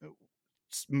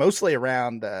 mostly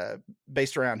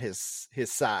based around his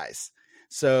size.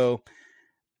 So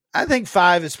I think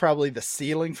 5 is probably the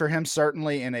ceiling for him,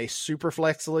 certainly in a super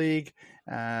flex league.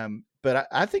 But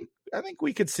I think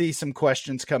we could see some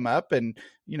questions come up, and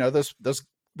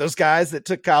those guys that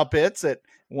took Kyle Pitts at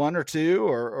 1 or 2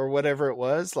 or whatever it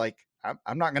was, like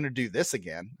I'm not going to do this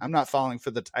again. I'm not falling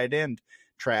for the tight end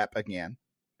trap again.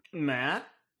 Matt?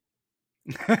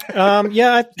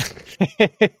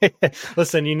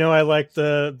 Listen, I like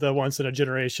the once in a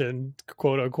generation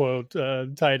quote unquote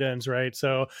tight ends, right?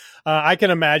 So I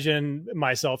can imagine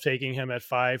myself taking him at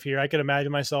 5 here. I can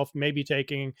imagine myself maybe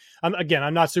taking,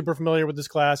 I'm not super familiar with this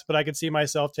class, but I could see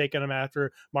myself taking him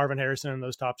after Marvin Harrison and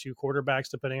those top 2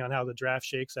 quarterbacks, depending on how the draft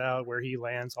shakes out, where he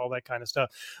lands, all that kind of stuff.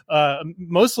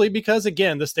 Mostly because,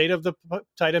 again, the state of the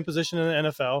tight end position in the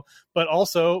NFL, but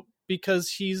also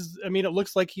because it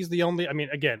looks like he's the only,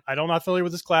 again, I'm not familiar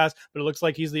with this class, but it looks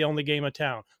like he's the only game of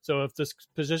town. So if this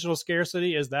positional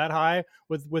scarcity is that high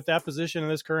with that position in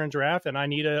this current draft, and I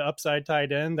need an upside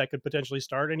tight end that could potentially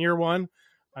start in year 1,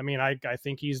 I mean, I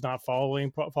think he's not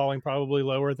falling probably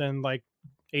lower than like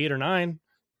 8 or 9.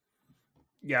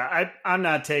 Yeah, I'm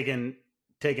not taking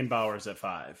Bowers at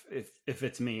 5 if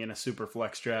it's me in a super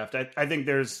flex draft. I think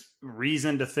there's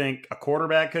reason to think a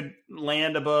quarterback could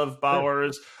land above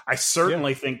Bowers. Sure. I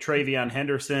certainly think Travion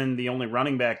Henderson, the only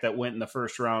running back that went in the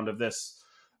first round of this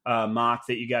mock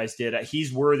that you guys did,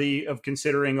 he's worthy of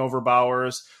considering over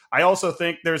Bowers. I also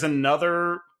think there's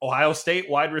another Ohio State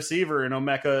wide receiver in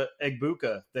Emeka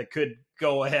Egbuka that could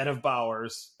go ahead of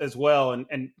Bowers as well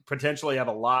and potentially have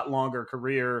a lot longer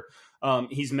career.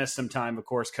 He's missed some time, of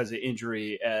course, because of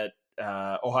injury at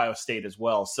Ohio State as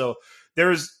well. So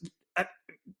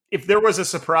if there was a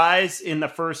surprise in the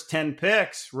first 10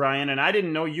 picks, Ryan, and I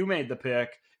didn't know you made the pick,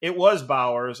 it was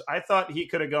Bowers. I thought he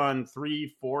could have gone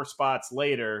 3-4 spots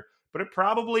later, but it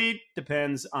probably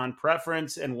depends on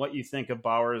preference and what you think of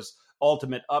Bowers'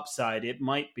 ultimate upside. It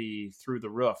might be through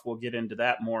the roof. We'll get into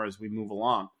that more as we move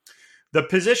along. The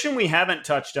position we haven't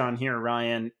touched on here,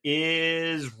 Ryan,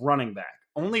 is running back.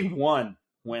 Only one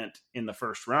went in the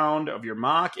first round of your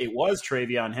mock. It was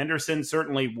Travion Henderson,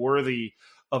 certainly worthy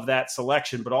of that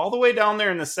selection. But all the way down there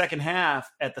in the second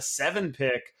half at the 7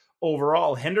 pick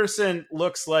overall, Henderson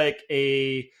looks like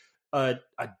a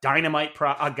dynamite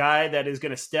a guy that is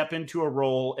going to step into a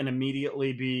role and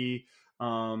immediately be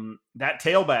that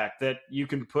tailback that you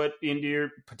can put into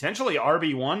your potentially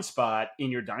RB1 spot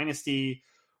in your dynasty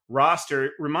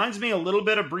roster. Reminds me a little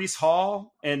bit of Breece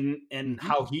Hall and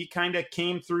how he kind of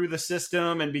came through the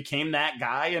system and became that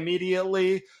guy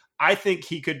immediately. I think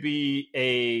he could be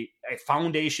a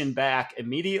foundation back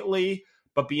immediately,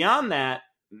 but beyond that,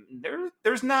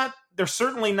 there's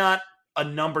certainly not a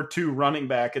number 2 running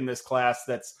back in this class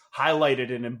that's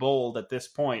highlighted and in bold at this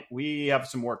point. We have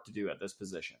some work to do at this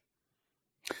position.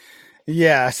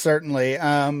 Yeah, certainly.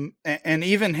 And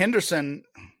even Henderson,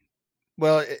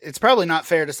 well, it's probably not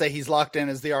fair to say he's locked in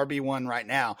as the RB1 right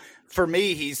now. For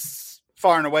me, he's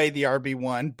far and away the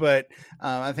RB1, but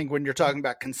I think when you're talking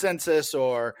about consensus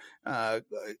or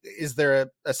is there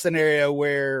a scenario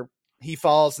where he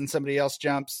falls and somebody else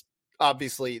jumps?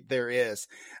 Obviously there is.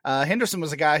 Henderson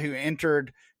was a guy who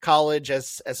entered college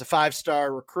as a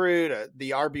 5-star recruit,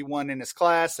 the RB1 in his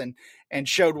class, and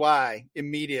showed why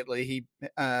immediately. He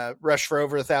rushed for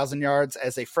over 1,000 yards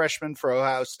as a freshman for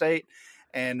Ohio State,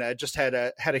 and just had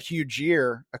a huge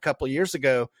year a couple of years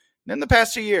ago. And in the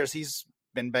past 2 years, he's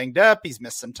been banged up. He's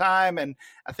missed some time, and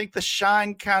I think the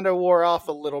shine kind of wore off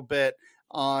a little bit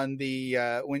on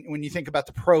the when you think about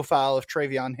the profile of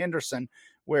Travion Henderson,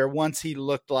 where once he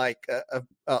looked like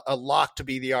a lock to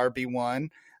be the RB1.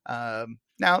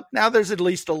 Now there's at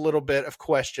least a little bit of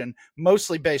question,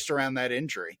 mostly based around that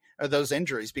injury or those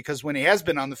injuries, because when he has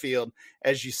been on the field,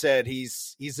 as you said,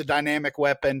 he's a dynamic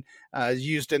weapon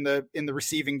used in the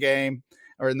receiving game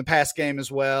or in the pass game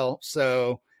as well.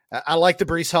 So I like the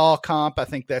Breece Hall comp. I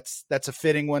think that's a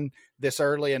fitting one this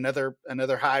early. Another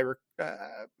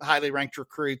highly ranked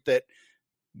recruit that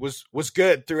was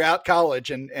good throughout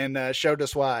college and showed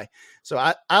us why. So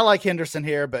I like Henderson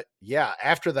here, but yeah,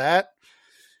 after that,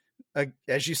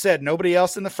 as you said, nobody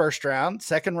else in the first round.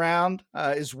 Second round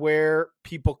is where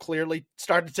people clearly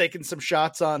started taking some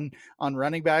shots on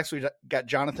running backs. We got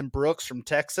Jonathan Brooks from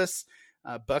Texas,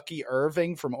 Bucky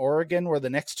Irving from Oregon were the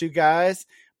next 2 guys.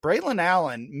 Braylon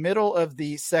Allen, middle of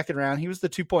the second round, he was the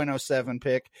 2.07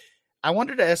 pick. I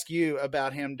wanted to ask you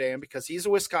about him, Dan, because he's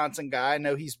a Wisconsin guy. I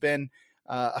know he's been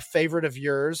a favorite of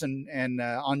yours and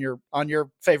on your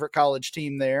favorite college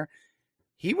team there.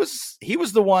 He was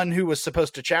the one who was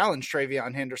supposed to challenge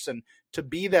Travion Henderson to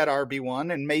be that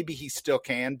RB1, and maybe he still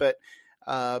can, but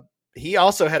he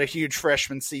also had a huge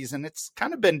freshman season. It's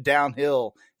kind of been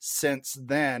downhill since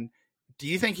then. Do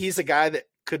you think he's a guy that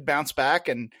could bounce back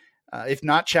and if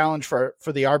not challenge for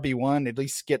the RB1, at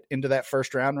least get into that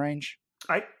first round range?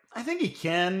 I think he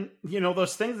can. You know,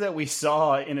 those things that we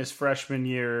saw in his freshman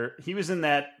year, he was in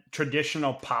that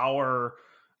traditional power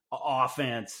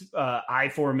offense, I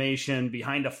formation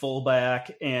behind a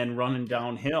fullback and running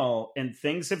downhill. And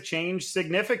things have changed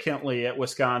significantly at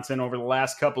Wisconsin over the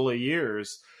last couple of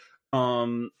years.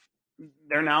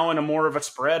 They're now in a more of a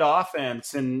spread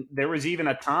offense. And there was even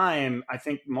a time, I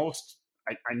think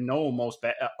I know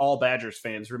all Badgers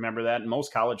fans remember that, and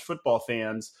most college football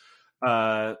fans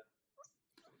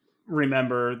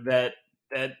remember that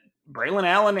Braylon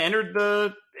Allen entered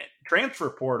the transfer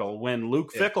portal when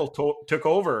Luke Fickell took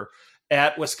over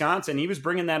at Wisconsin. He was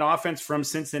bringing that offense from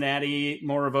Cincinnati,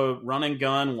 more of a run and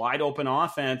gun, wide open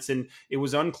offense. And it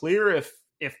was unclear if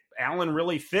Allen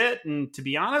really fit. And to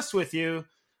be honest with you,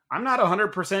 I'm not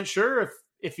 100% sure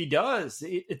if he does,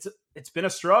 it's been a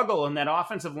struggle, and that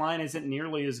offensive line isn't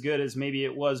nearly as good as maybe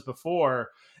it was before.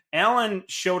 Allen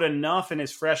showed enough in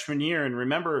his freshman year, and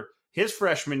remember, his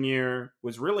freshman year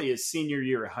was really his senior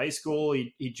year of high school.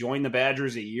 He joined the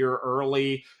Badgers a year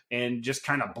early and just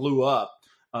kind of blew up.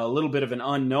 A little bit of an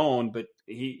unknown, but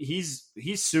he's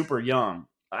super young.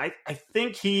 I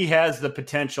think he has the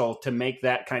potential to make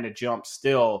that kind of jump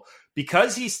still.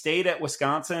 Because he stayed at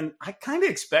Wisconsin, I kind of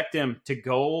expect him to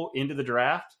go into the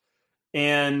draft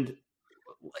and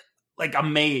like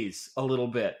amaze a little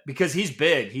bit, because he's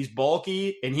big, he's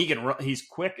bulky, and he can run. He's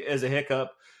quick as a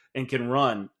hiccup and can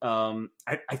run.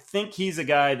 I think he's a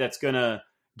guy that's going to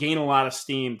gain a lot of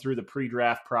steam through the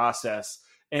pre-draft process.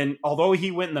 And although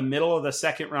he went in the middle of the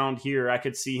second round here, I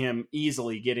could see him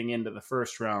easily getting into the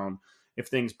first round if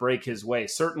things break his way.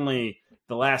 Certainly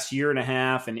the last year and a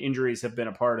half, and injuries have been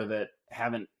a part of it,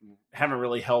 haven't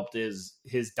really helped his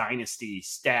dynasty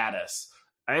status.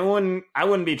 I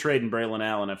wouldn't be trading Braylon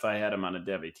Allen if I had him on a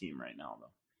Devy team right now, though.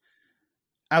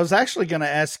 I was actually going to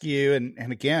ask you,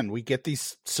 and again, we get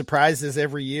these surprises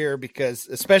every year because,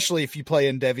 especially if you play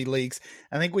in Devy leagues,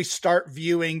 I think we start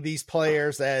viewing these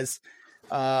players as,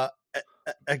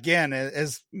 again,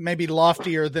 as maybe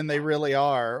loftier than they really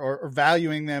are, or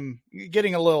valuing them,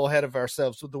 getting a little ahead of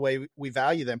ourselves with the way we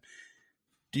value them.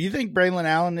 Do you think Braylon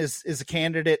Allen is a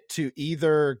candidate to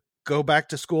either go back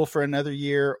to school for another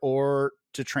year or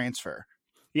to transfer?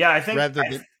 Yeah, I think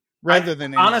rather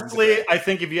than honestly, I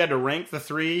think if you had to rank the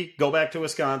three, go back to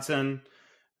Wisconsin,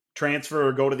 transfer,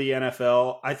 or go to the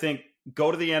NFL. I think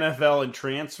go to the NFL and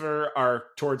transfer are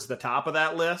towards the top of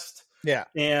that list. Yeah.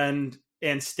 And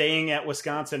staying at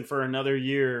Wisconsin for another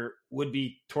year would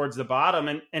be towards the bottom.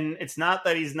 And it's not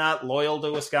that he's not loyal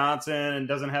to Wisconsin and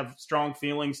doesn't have strong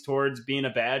feelings towards being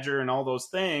a Badger and all those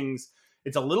things.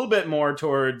 It's a little bit more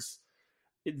towards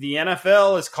the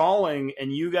NFL is calling,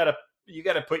 and you got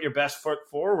to put your best foot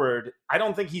forward. I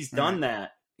don't think he's done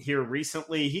that here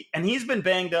recently. He's been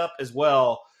banged up as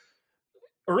well.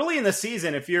 Early in the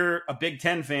season, if you're a Big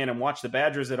Ten fan and watch the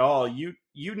Badgers at all, you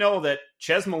know that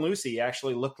Ches Malusi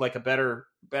actually looked like a better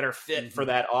fit for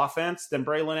that offense than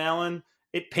Braylon Allen.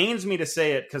 It pains me to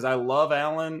say it because I love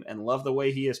Allen and love the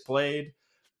way he has played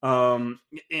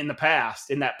in the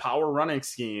past in that power running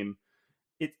scheme.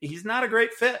 He's not a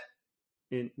great fit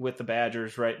with the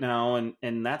Badgers right now,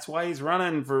 and that's why he's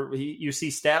running for. You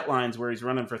see stat lines where he's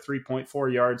running for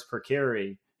 3.4 yards per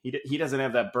carry. He doesn't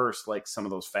have that burst like some of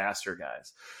those faster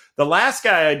guys. The last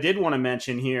guy I did want to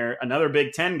mention here, another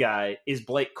Big Ten guy, is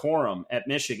Blake Corum at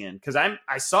Michigan. Because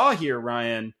I saw here,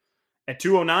 Ryan, at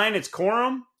 209, it's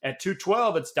Corum. At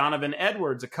 212, it's Donovan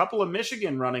Edwards. A couple of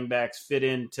Michigan running backs fit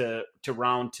into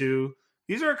round two.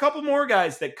 These are a couple more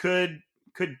guys that could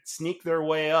sneak their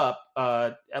way up,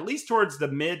 at least towards the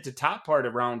mid to top part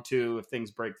of round two if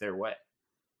things break their way.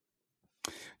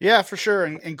 Yeah, for sure.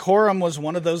 And Corum was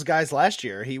one of those guys last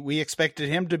year. We expected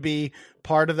him to be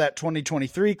part of that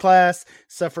 2023 class,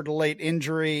 suffered a late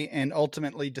injury, and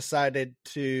ultimately decided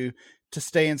to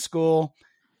stay in school.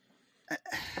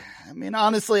 I mean,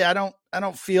 honestly, I don't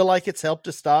feel like it's helped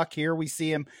his stock here. We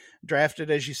see him drafted,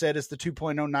 as you said, as the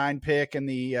 2.09 pick and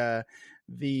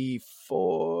the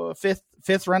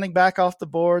fifth running back off the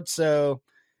board. So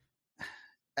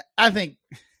I think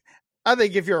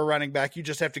if you're a running back, you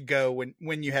just have to go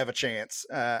when you have a chance,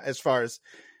 as far as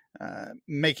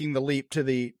making the leap to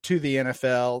the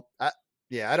NFL. I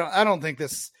don't think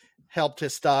this helped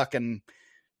his stock, and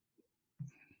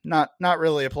not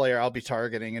really a player I'll be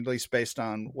targeting, at least based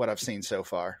on what I've seen so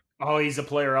far. Oh, he's a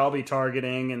player I'll be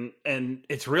targeting, and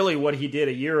it's really what he did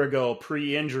a year ago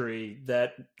pre-injury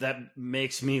that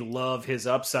makes me love his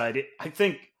upside. I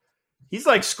think he's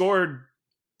like scored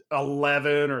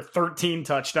 11 or 13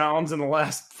 touchdowns in the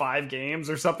last 5 games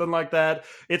or something like that.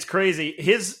 It's crazy.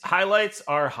 His highlights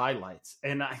are highlights.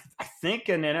 And I think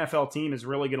an NFL team is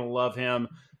really going to love him.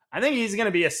 I think he's going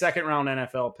to be a second round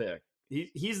NFL pick.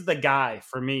 He's the guy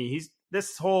for me. He's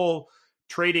this whole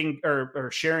trading or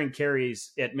sharing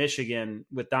carries at Michigan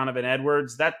with Donovan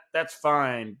Edwards. That's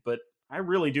fine. But I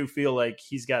really do feel like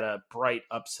he's got a bright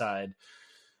upside.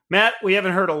 Matt, we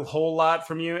haven't heard a whole lot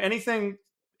from you. Anything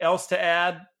else to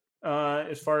add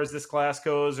as far as this class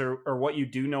goes, or what you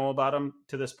do know about him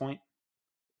to this point?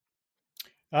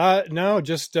 No,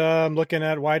 just looking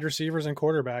at wide receivers and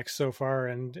quarterbacks so far,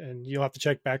 and you'll have to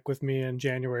check back with me in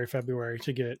January, February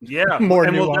to get more.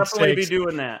 And we'll definitely be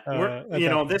doing that.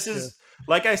 This is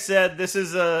like I said, this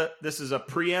is a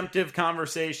preemptive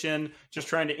conversation, just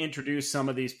trying to introduce some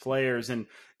of these players. And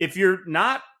if you're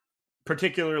not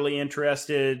particularly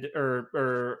interested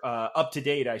or up to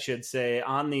date, I should say,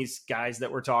 on these guys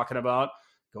that we're talking about,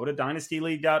 go to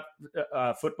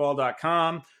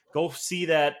dynastyleague.football.com. Go see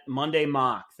that Monday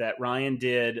mock that Ryan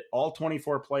did. All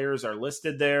 24 players are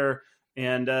listed there,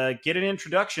 and get an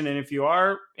introduction. And if you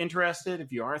are interested,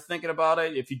 if you are thinking about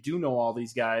it, if you do know all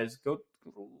these guys, go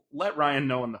let Ryan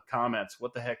know in the comments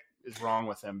what the heck is wrong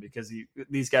with him, because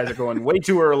these guys are going way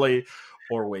too early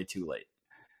or way too late.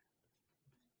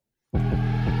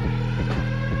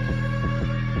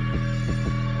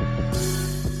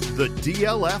 The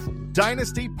DLF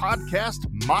Dynasty Podcast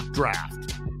Mock Draft.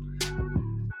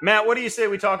 Matt, what do you say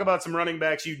we talk about some running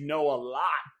backs you know a lot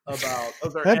about?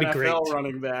 Those are NFL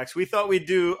running backs. We thought we'd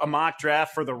do a mock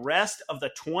draft for the rest of the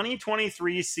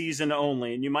 2023 season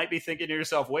only. And you might be thinking to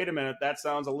yourself, wait a minute, that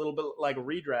sounds a little bit like a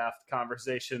redraft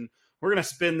conversation. We're going to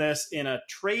spin this in a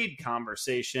trade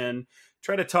conversation,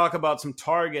 try to talk about some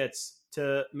targets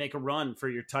to make a run for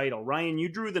your title. Ryan, you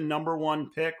drew the number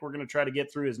one pick. We're going to try to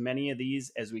get through as many of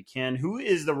these as we can. Who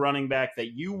is the running back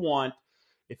that you want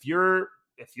if you're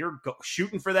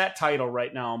shooting for that title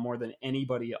right now more than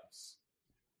anybody else?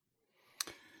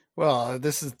 Well,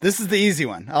 this is the easy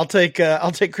one. I'll take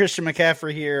Christian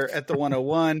McCaffrey here at the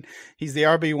 101. He's the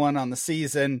RB1 on the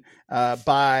season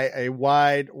by a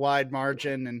wide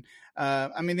margin. And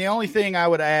I mean, the only thing I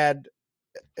would add,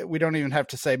 we don't even have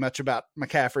to say much about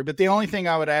McCaffrey, but the only thing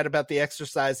I would add about the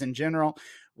exercise in general,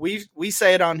 we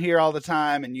say it on here all the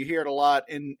time, and you hear it a lot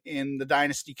in the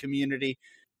dynasty community.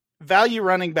 Value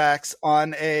running backs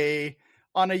on a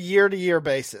year-to-year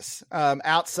basis,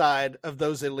 outside of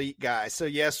those elite guys. So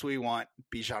yes, we want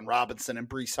Bijan Robinson and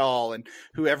Breece Hall and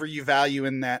whoever you value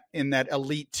in that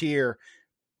elite tier.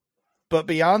 But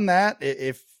beyond that,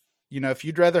 if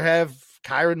you'd rather have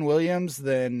Kyron Williams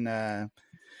than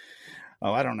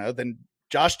than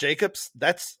Josh Jacobs,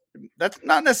 that's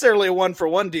not necessarily a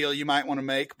 1-for-1 deal you might want to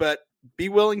make, but be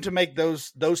willing to make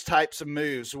those types of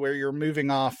moves where you're moving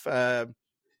off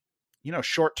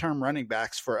short-term running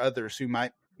backs for others who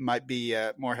might be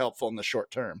more helpful in the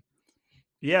short term.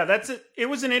 Yeah, that's it. It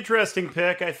was an interesting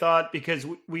pick, I thought, because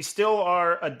we still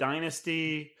are a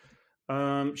dynasty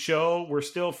show. We're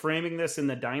still framing this in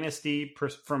the dynasty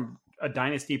from a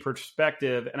dynasty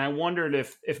perspective, and I wondered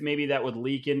if maybe that would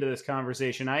leak into this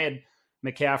conversation. I had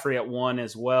McCaffrey at 1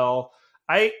 as well.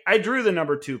 I drew the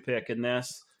number 2 pick in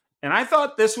this, and I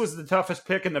thought this was the toughest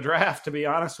pick in the draft, to be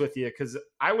honest with you, because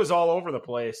I was all over the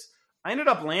place. I ended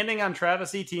up landing on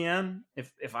Travis Etienne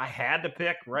if I had to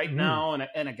pick right now,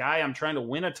 and a guy I'm trying to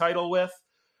win a title with,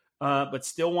 but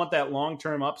still want that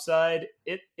long-term upside.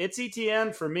 It's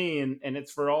Etienne for me, and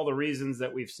it's for all the reasons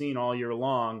that we've seen all year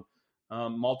long.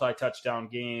 Multi-touchdown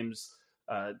games,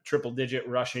 triple-digit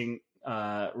rushing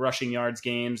yards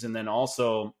games, and then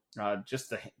also just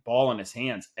the ball in his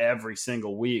hands every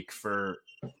single week for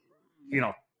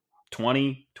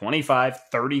 20, 25,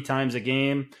 30 times a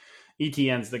game.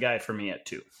 Etienne's the guy for me at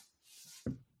 2.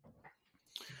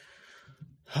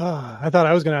 I thought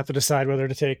I was going to have to decide whether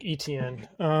to take Etienne.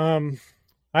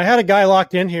 I had a guy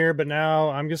locked in here, but now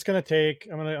I'm just going to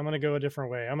I'm going to go a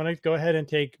different way. I'm going to go ahead and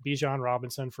take Bijan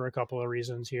Robinson for a couple of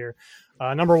reasons here.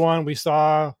 Number one, we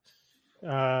finally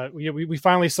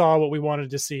saw what we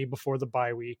wanted to see before the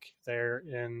bye week there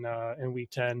in week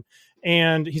 10.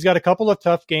 And he's got a couple of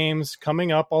tough games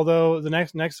coming up, although the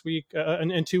next week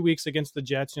in 2 weeks against the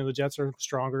Jets, the Jets are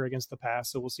stronger against the pass.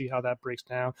 So we'll see how that breaks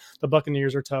down. The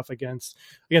Buccaneers are tough against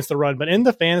the run, but in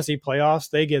the fantasy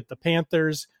playoffs, they get the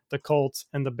Panthers, the Colts,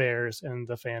 and the Bears in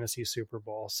the fantasy Super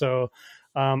Bowl. So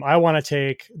I want to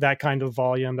take that kind of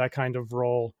volume, that kind of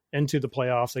role into the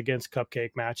playoffs against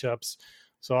cupcake matchups.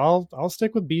 So I'll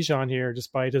stick with Bijan here,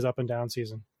 despite his up and down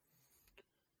season.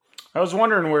 I was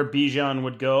wondering where Bijan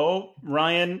would go.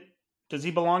 Ryan, does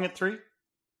he belong at 3?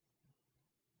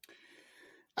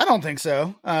 I don't think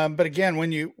so. But again,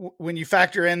 when you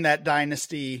factor in that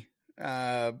dynasty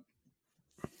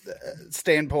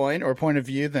standpoint or point of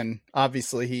view, then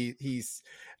obviously he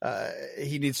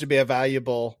needs to be a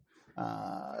valuable.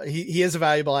 He is a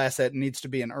valuable asset and needs to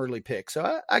be an early pick.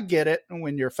 So I get it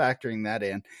when you're factoring that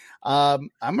in. I'm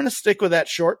going to stick with that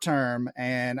short term,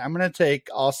 and I'm going to take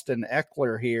Austin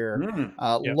Eckler here.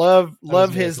 Yep.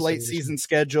 Love his late season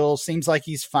schedule. Seems like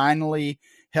he's finally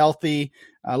healthy.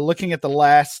 Looking at the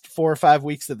last 4 or 5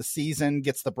 weeks of the season,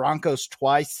 gets the Broncos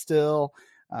twice still,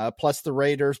 plus the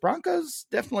Raiders. Broncos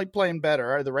definitely playing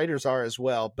better. The Raiders are as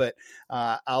well, but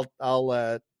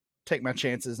I'll take my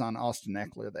chances on Austin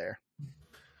Eckler there.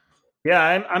 Yeah,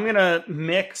 I'm going to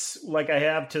mix, like I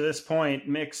have to this point,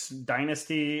 mix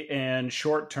dynasty and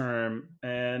short term.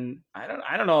 And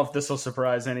I don't know if this will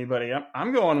surprise anybody.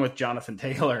 I'm going with Jonathan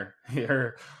Taylor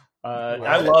here.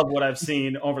 I love what I've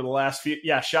seen over the last few.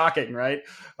 Yeah, shocking, right?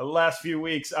 The last few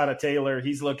weeks out of Taylor,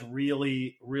 he's looked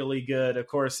really, really good. Of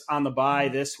course, on the bye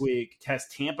this week, has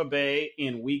Tampa Bay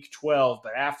in week 12.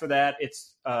 But after that,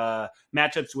 it's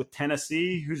matchups with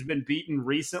Tennessee, who's been beaten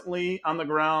recently on the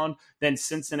ground, then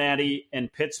Cincinnati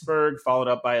and Pittsburgh, followed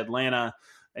up by Atlanta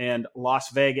and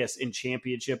Las Vegas in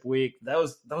championship week.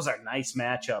 Those are nice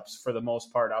matchups for the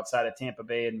most part outside of Tampa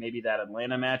Bay and maybe that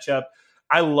Atlanta matchup.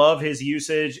 I love his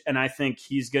usage, and I think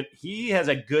he's good. He has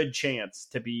a good chance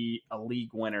to be a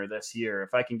league winner this year.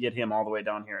 If I can get him all the way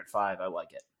down here at 5, I like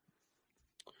it.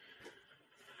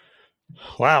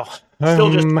 Wow.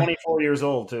 Still just 24 years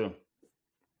old, too.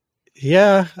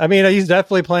 Yeah. I mean, he's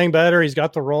definitely playing better. He's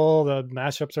got the role. The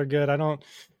matchups are good. I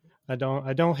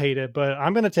don't hate it, but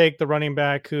I'm going to take the running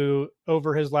back who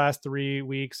over his last 3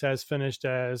 weeks has finished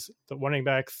as the running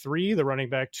back 3, the running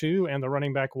back 2, and the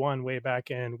running back 1 way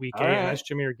back in week 8. And that's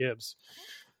Jahmyr Gibbs.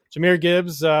 Jahmyr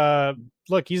Gibbs,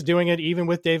 look, he's doing it even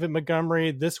with David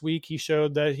Montgomery. This week he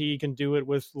showed that he can do it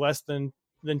with less than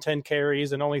 10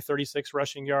 carries and only 36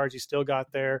 rushing yards. He still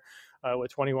got there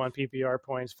with 21 PPR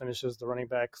points, finishes the running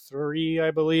back 3,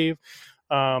 I believe.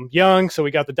 Young, so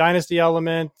we got the dynasty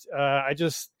element. I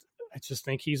just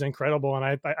think he's incredible, and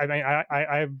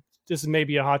I this is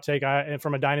maybe a hot take.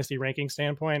 From a dynasty ranking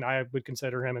standpoint, I would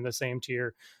consider him in the same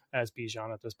tier as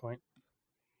Bijan at this point.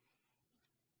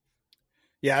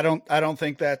 Yeah, I don't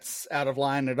think that's out of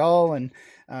line at all. And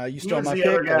you stole my pick. The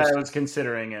other guy I was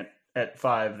considering it at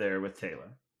 5 there with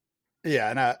Taylor. Yeah,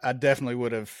 and I definitely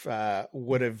would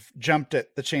have jumped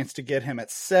at the chance to get him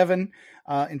at 7.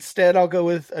 Instead, I'll go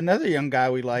with another young guy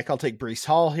we like. I'll take Breece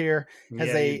Hall here. Has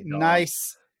a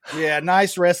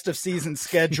nice rest of season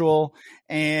schedule.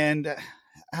 And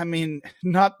I mean,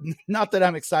 not that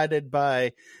I'm excited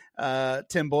by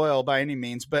Tim Boyle by any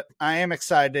means, but I am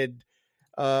excited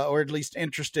or at least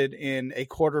interested in a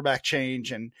quarterback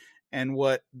change and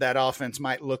what that offense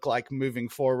might look like moving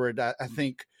forward. I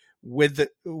think with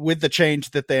the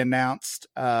change that they announced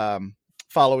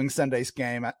following Sunday's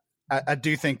game, I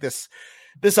do think this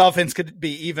offense could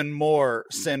be even more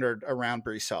centered around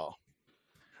Breece Hall.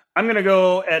 I'm going to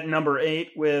go at number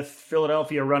 8 with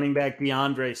Philadelphia running back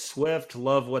DeAndre Swift.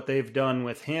 Love what they've done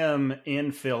with him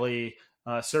in Philly.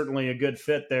 Certainly a good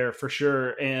fit there for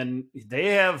sure. And they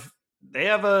have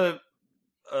a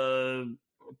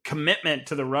commitment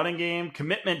to the running game,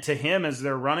 commitment to him as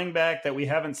their running back that we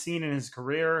haven't seen in his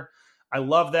career. I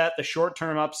love that. The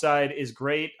short-term upside is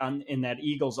great in that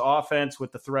Eagles offense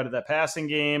with the threat of that passing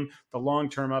game. The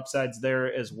long-term upside's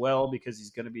there as well because he's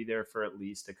going to be there for at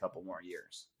least a couple more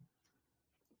years.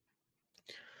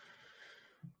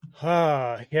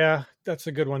 Yeah, that's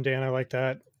a good one, Dan. I like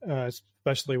that,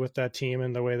 especially with that team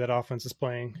and the way that offense is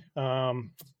playing.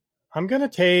 I'm going to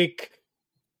take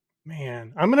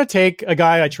a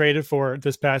guy I traded for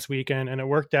this past weekend, and it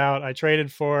worked out. I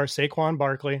traded for Saquon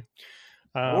Barkley.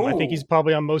 I think he's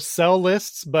probably on most sell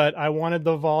lists, but I wanted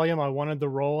the volume. I wanted the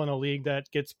role in a league that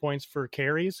gets points for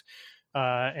carries.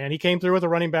 And he came through with a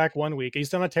running back 1 week. He's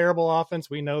done a terrible offense.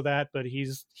 We know that, but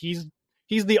he's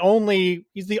the only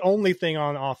thing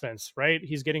on offense, right?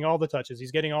 He's getting all the touches.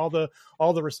 He's getting all the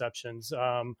receptions.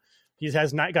 He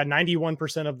has got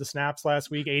 91% of the snaps last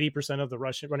week, 80% of the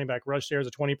running back rush shares,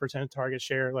 a 20% target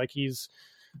share. Like it's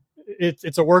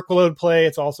a workload play.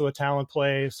 It's also a talent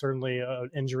play, certainly an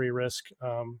injury risk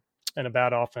and a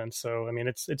bad offense. So, I mean,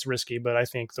 it's risky, but I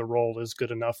think the role is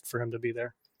good enough for him to be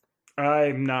there.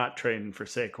 I'm not trading for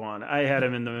Saquon. I had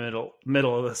him in the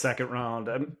middle of the second round.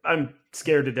 I'm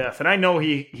scared to death. And I know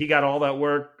he got all that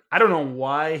work. I don't know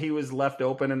why he was left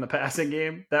open in the passing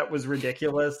game. That was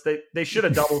ridiculous. They should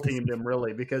have double teamed him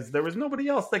really because there was nobody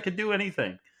else that could do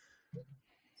anything.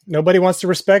 Nobody wants to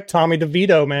respect Tommy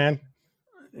DeVito, man.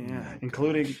 Yeah,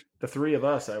 including the 3 of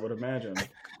us, I would imagine.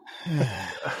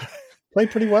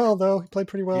 Played pretty well, though. He played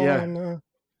pretty well. Yeah. And,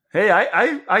 hey,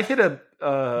 I hit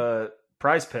a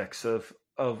prize picks of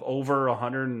over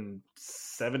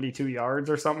 172 yards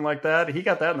or something like that. He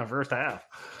got that in the first half.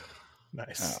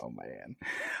 Nice. Oh man.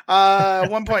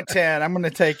 1.10. I'm going to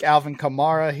take Alvin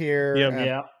Kamara here.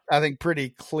 Yeah. I think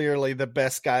pretty clearly the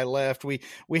best guy left. We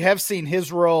have seen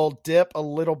his role dip a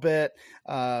little bit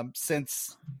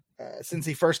since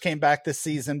he first came back this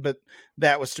season, but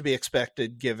that was to be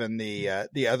expected given the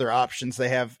other options they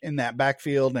have in that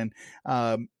backfield. And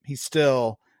he's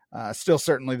still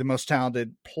certainly the most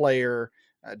talented player,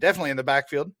 definitely in the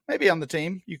backfield, maybe on the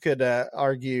team. You could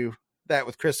argue that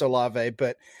with Chris Olave,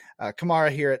 but Kamara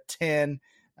here at 10.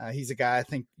 he's a guy I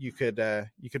think you could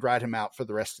ride him out for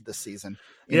the rest of the season.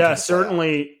 Yeah,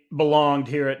 certainly belonged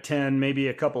here at 10, maybe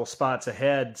a couple of spots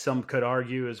ahead. Some could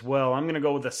argue as well. I'm going to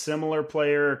go with a similar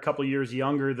player, a couple years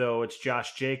younger, though. It's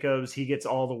Josh Jacobs. He gets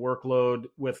all the workload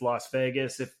with Las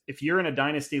Vegas. If you're in a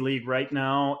dynasty league right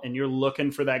now and you're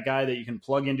looking for that guy that you can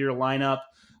plug into your lineup,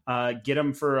 get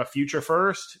him for a future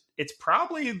first, it's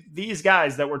probably these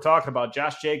guys that we're talking about.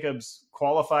 Josh Jacobs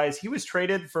qualifies. He was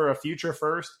traded for a future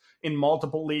first in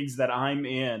multiple leagues that I'm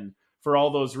in. For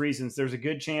all those reasons, there's a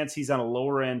good chance he's on a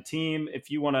lower end team. If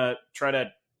you want to try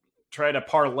to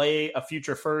parlay a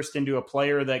future first into a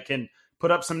player that can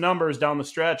put up some numbers down the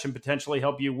stretch and potentially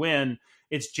help you win,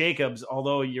 it's Jacobs,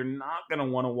 although you're not going to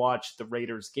want to watch the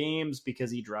Raiders games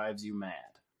because he drives you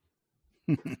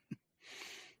mad.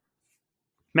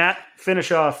 Matt,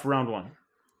 finish off round one.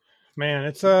 Man,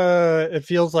 it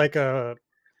feels like a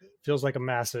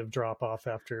massive drop off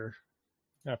after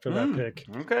that pick.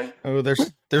 Okay. Oh, there's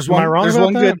Am I wrong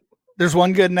about that? There's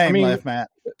one good name left, Matt.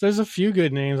 There's a few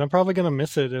good names. I'm probably going to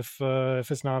miss it if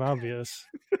it's not obvious.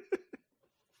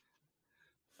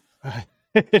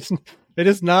 It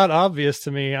is not obvious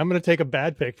to me. I'm going to take a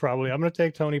bad pick. Probably. I'm going to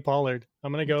take Tony Pollard.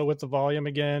 I'm going to go with the volume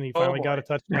again. He finally got a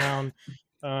touchdown.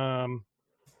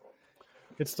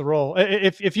 It's the roll.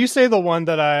 If you say the one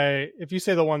that I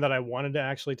wanted to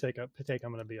actually take, I'm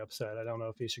going to be upset. I don't know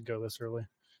if he should go this early.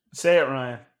 Say it,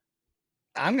 Ryan.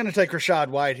 I'm going to take Rashad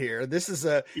White here. This is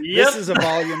a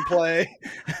volume play.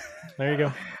 There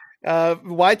you go.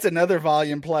 White's another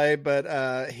volume play,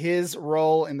 but his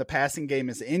role in the passing game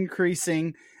is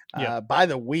increasing by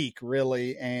the week,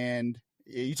 really. And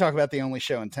you talk about the only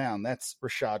show in town. That's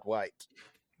Rashad White.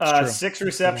 6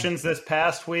 receptions this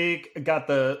past week. Got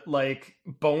the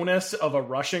bonus of a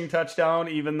rushing touchdown,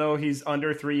 even though he's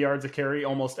under 3 yards a carry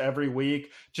almost every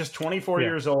week. Just 24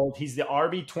 years old. He's the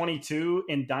RB 22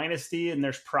 in Dynasty, and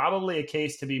there's probably a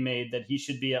case to be made that he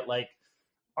should be at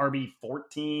RB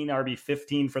 14, RB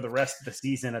 15 for the rest of the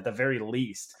season at the very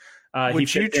least.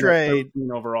 Would you trade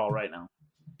overall right now?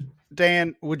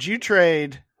 Dan, would you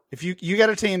trade if you got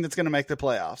a team that's going to make the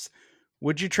playoffs?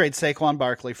 Would you trade Saquon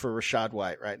Barkley for Rashad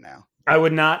White right now? I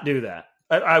would not do that.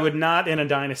 I would not in a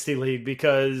dynasty league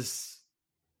because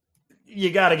you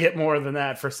got to get more than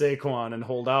that for Saquon and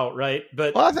hold out, right?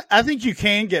 But I think you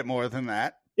can get more than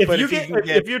that.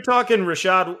 If you're talking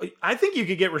Rashad, I think you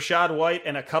could get Rashad White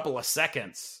in a couple of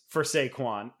seconds for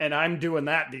Saquon, and I'm doing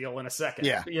that deal in a second.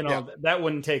 Yeah, that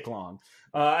wouldn't take long.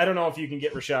 I don't know if you can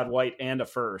get Rashad White and a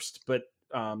first, but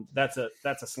that's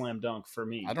a slam dunk for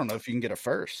me. I don't know if you can get a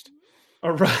first.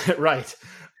 Right.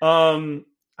 I'm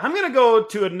going to go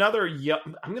to another.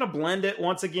 I'm going to blend it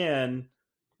once again.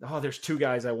 Oh, there's 2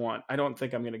 guys I want. I don't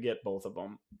think I'm going to get both of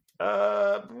them.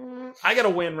 I got to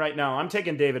win right now. I'm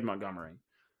taking David Montgomery.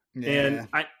 Yeah.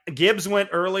 And Gibbs went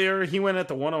earlier. He went at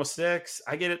the 106.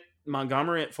 I get it.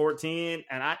 Montgomery at 14.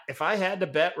 And if I had to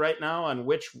bet right now on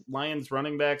which Lions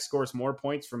running back scores more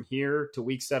points from here to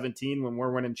week 17 when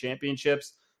we're winning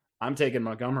championships, I'm taking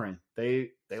Montgomery. They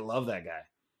love that guy.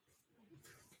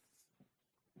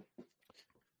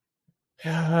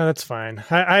 Yeah, that's fine.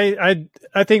 I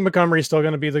think Montgomery's still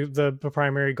going to be the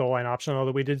primary goal line option,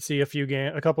 although we did see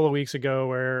a couple of weeks ago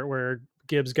where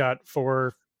Gibbs got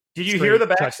 4. Did you hear the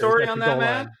backstory on that,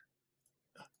 Matt?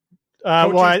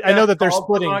 I know that they're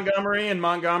splitting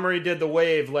Montgomery did the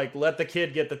wave, let the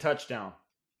kid get the touchdown.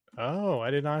 Oh,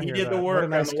 I did not hear that. He did the work on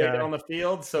the way down the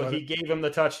field, so he gave him the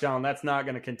touchdown. That's not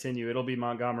going to continue. It'll be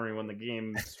Montgomery when the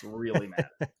game's really mad.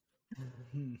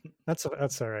 That's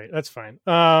all right. That's fine.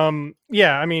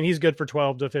 Yeah, I mean, he's good for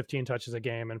 12 to 15 touches a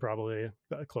game and probably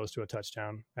close to a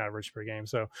touchdown average per game.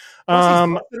 So, he's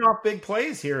busting off big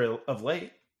plays here of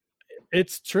late.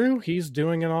 It's true. He's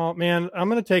doing it all. Man, I'm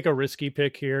going to take a risky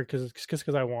pick here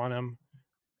because I want him.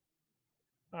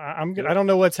 I don't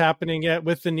know what's happening yet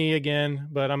with the knee again,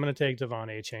 but I'm going to take Devon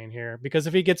Achane here because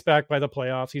if he gets back by the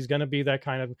playoffs, he's going to be that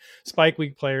kind of spike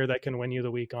week player that can win you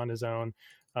the week on his own.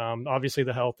 Obviously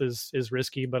the health is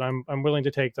risky, but I'm willing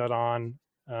to take that on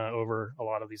over a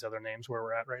lot of these other names where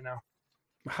we're at right now.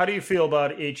 How do you feel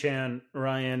about Achane,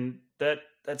 Ryan? That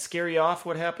scare you off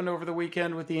what happened over the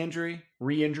weekend with the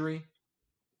re-injury?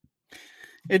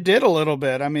 It did a little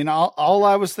bit. I mean, all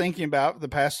I was thinking about the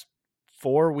past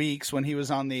 4 weeks when he was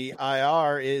on the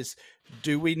IR is,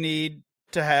 do we need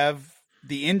to have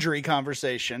the injury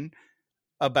conversation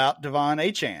about Devon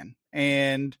Achane?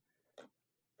 And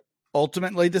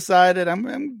ultimately decided I'm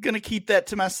going to keep that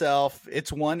to myself.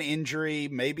 It's one injury.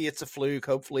 Maybe it's a fluke.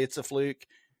 Hopefully it's a fluke.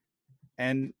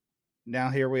 And now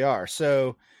here we are.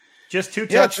 So just 2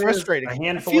 touches, frustrating. a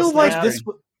handful of snaps.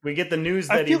 We get the news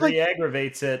that he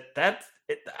re-aggravates it.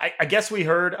 I guess we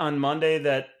heard on Monday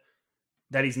that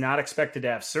he's not expected to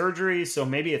have surgery, so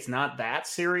maybe it's not that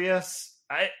serious.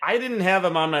 I didn't have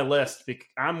him on my list because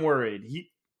I'm worried.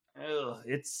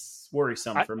 It's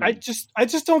worrisome for me. I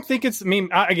just don't think it's. I mean,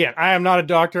 again, I am not a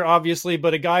doctor, obviously,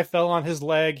 but a guy fell on his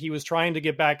leg. He was trying to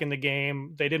get back in the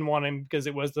game. They didn't want him because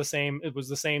it was the same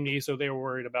knee, so they were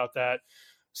worried about that.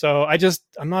 So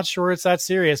I'm not sure it's that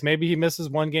serious. Maybe he misses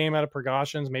one game out of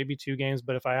precautions, maybe 2 games.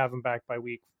 But if I have him back by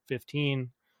week 15,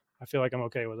 I feel like I'm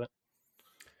okay with it.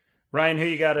 Ryan, who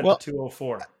you got at the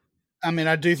 204? I mean,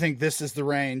 I do think this is the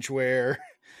range where,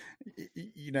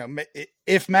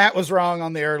 if Matt was wrong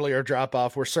on the earlier drop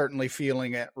off, we're certainly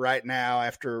feeling it right now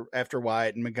after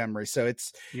Wyatt and Montgomery. So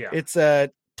it's a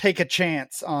take a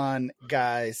chance on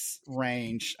guys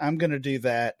range. I'm going to do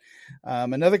that.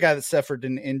 Another guy that suffered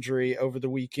an injury over the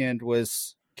weekend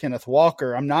was Kenneth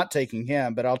Walker. I'm not taking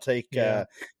him, but I'll take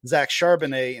Zach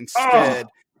Charbonnet instead.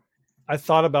 I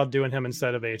thought about doing him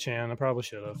instead of Achane. I probably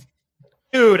should have.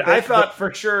 Dude, I thought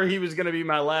for sure he was going to be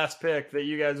my last pick, that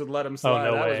you guys would let him slide.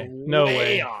 Oh, no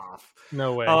way. Off.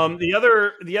 No way.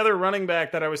 The other running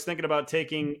back that I was thinking about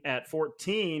taking at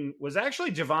 14 was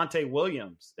actually Javonte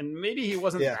Williams. And maybe he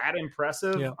wasn't that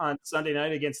impressive on Sunday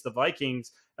night against the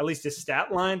Vikings, at least his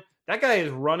stat line. That guy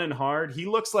is running hard. He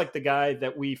looks like the guy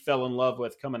that we fell in love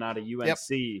with coming out of UNC.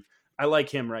 Yep. I like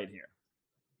him right here.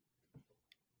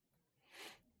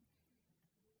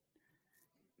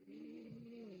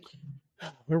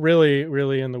 We're really,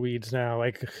 really in the weeds now.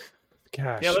 Like,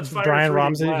 gosh, let's fire Brian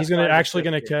Robinson. He's going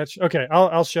to catch. Okay,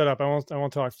 I'll shut up. I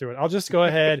won't talk through it. I'll just go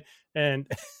ahead and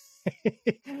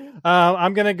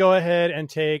I'm going to go ahead and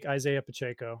take Isaiah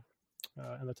Pacheco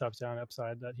and the touchdown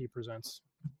upside that he presents.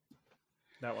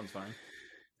 That one's fine.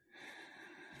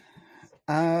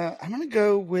 I'm going to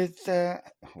go with, I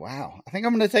think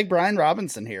I'm going to take Brian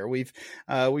Robinson here. We've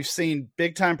seen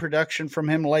big time production from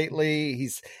him lately.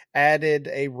 He's added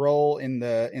a role in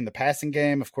the passing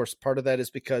game. Of course, part of that is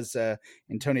because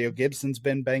Antonio Gibson's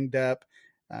been banged up,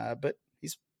 but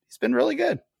he's been really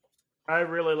good. I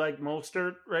really like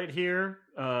Mostert right here.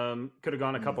 Could have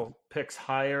gone a couple picks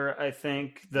higher. I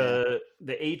think the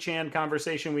Achane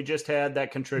conversation we just had,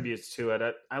 that contributes to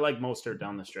it. I like Mostert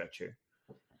down the stretch here.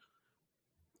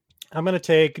 I'm going to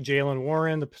take Jaylen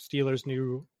Warren, the Steelers'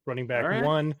 new running back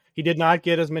 1. He did not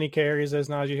get as many carries as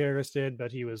Najee Harris did,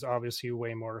 but he was obviously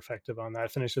way more effective on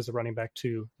that. Finished as a running back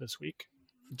 2 this week.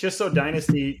 Just so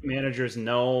dynasty managers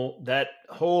know, that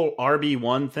whole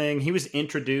RB1 thing, he was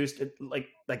introduced, like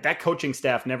that coaching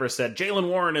staff never said, Jaylen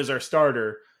Warren is our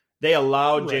starter. They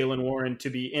allowed Jaylen Warren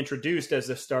to be introduced as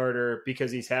a starter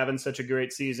because he's having such a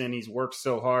great season. He's worked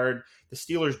so hard. The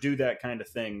Steelers do that kind of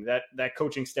thing. That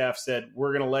coaching staff said,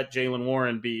 we're going to let Jaylen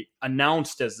Warren be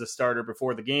announced as the starter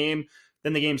before the game.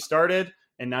 Then the game started,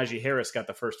 and Najee Harris got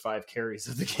the first 5 carries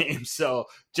of the game. So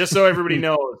just so everybody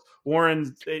knows,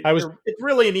 Warren, it's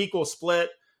really an equal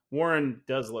split. Warren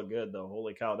does look good, though.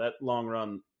 Holy cow, that long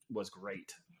run was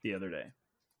great the other day.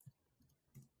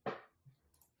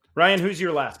 Ryan, who's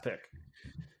your last pick?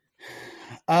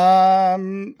 I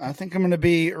think I'm going to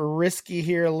be risky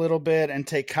here a little bit and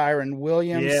take Kyren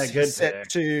Williams. Yeah, good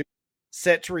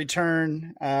set to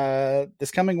return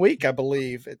this coming week, I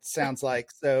believe it sounds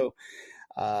like. So,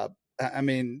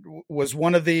 was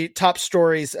one of the top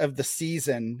stories of the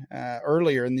season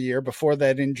earlier in the year before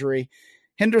that injury.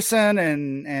 Henderson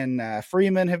and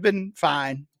Freeman have been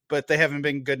fine, but they haven't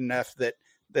been good enough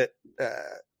that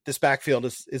this backfield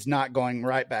is not going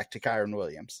right back to Kyren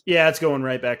Williams. Yeah, it's going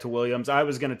right back to Williams. I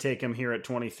was going to take him here at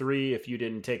 23 if you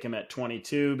didn't take him at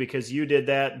 22 because you did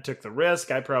that and took the risk.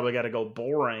 I probably got to go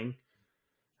boring.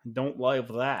 Don't love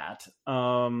that.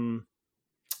 I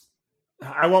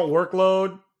want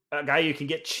workload. A guy you can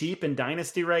get cheap in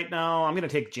Dynasty right now. I'm going to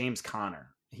take James Conner.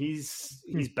 He's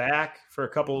back for a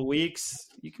couple of weeks.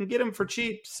 You can get him for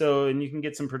cheap, and you can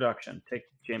get some production. Take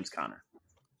James Conner.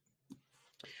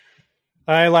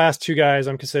 My last 2 guys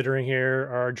I'm considering here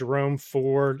are Jerome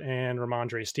Ford and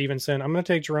Ramondre Stevenson. I'm going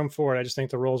to take Jerome Ford. I just think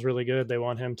the role's really good. They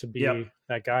want him to be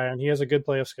that guy, and he has a good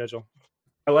playoff schedule.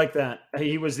 I like that.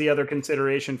 He was the other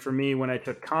consideration for me when I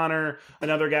took Connor.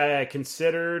 Another guy I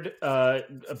considered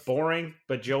boring,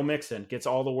 but Joe Mixon gets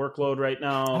all the workload right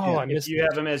now. If you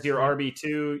have him as your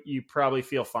RB2, you probably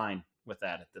feel fine with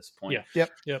that at this point. Yeah.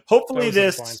 Yep. Hopefully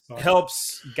this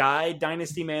helps guide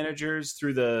dynasty managers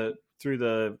through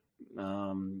the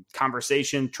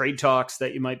conversation, trade talks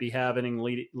that you might be having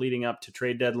leading up to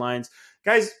trade deadlines.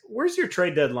 Guys, where's your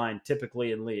trade deadline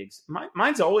typically in leagues?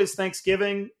 Mine's always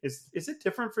Thanksgiving. Is it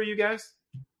different for you guys?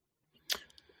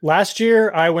 Last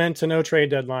year, I went to no trade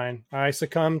deadline. I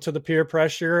succumbed to the peer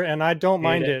pressure, and I don't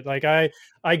mind it. Like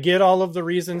I get all of the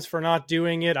reasons for not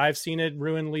doing it. I've seen it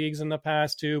ruin leagues in the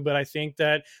past too, but I think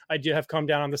that I do have come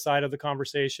down on the side of the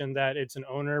conversation that it's an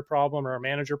owner problem or a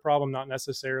manager problem, not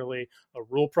necessarily a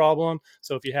rule problem.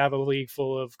 So if you have a league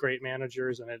full of great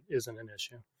managers, and it isn't an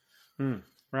issue.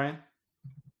 Right.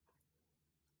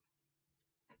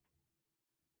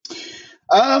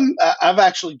 I've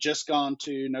actually just gone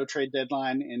to no trade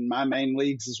deadline in my main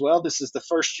leagues as well. This is the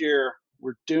first year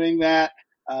we're doing that.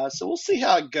 So we'll see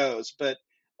how it goes. But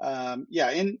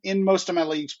in most of my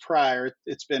leagues prior,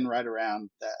 it's been right around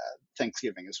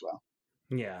Thanksgiving as well.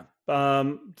 Yeah.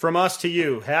 From us to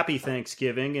you, happy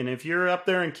Thanksgiving. And if you're up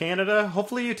there in Canada,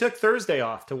 hopefully you took Thursday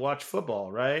off to watch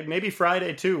football, right? Maybe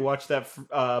Friday too. Watch that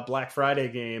Black Friday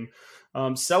game.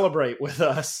 Celebrate with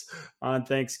us on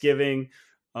Thanksgiving.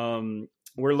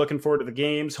 We're looking forward to the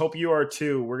games. Hope you are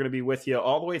too. We're going to be with you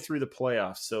all the way through the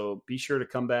playoffs. So be sure to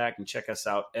come back and check us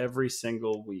out every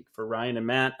single week. For Ryan and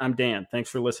Matt, I'm Dan. Thanks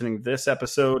for listening to this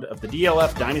episode of the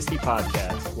DLF Dynasty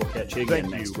Podcast. We'll catch you again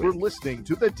next week. Thank you for listening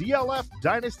to the DLF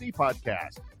Dynasty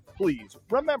Podcast. Please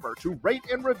remember to rate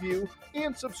and review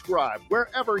and subscribe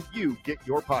wherever you get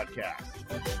your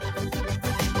podcasts.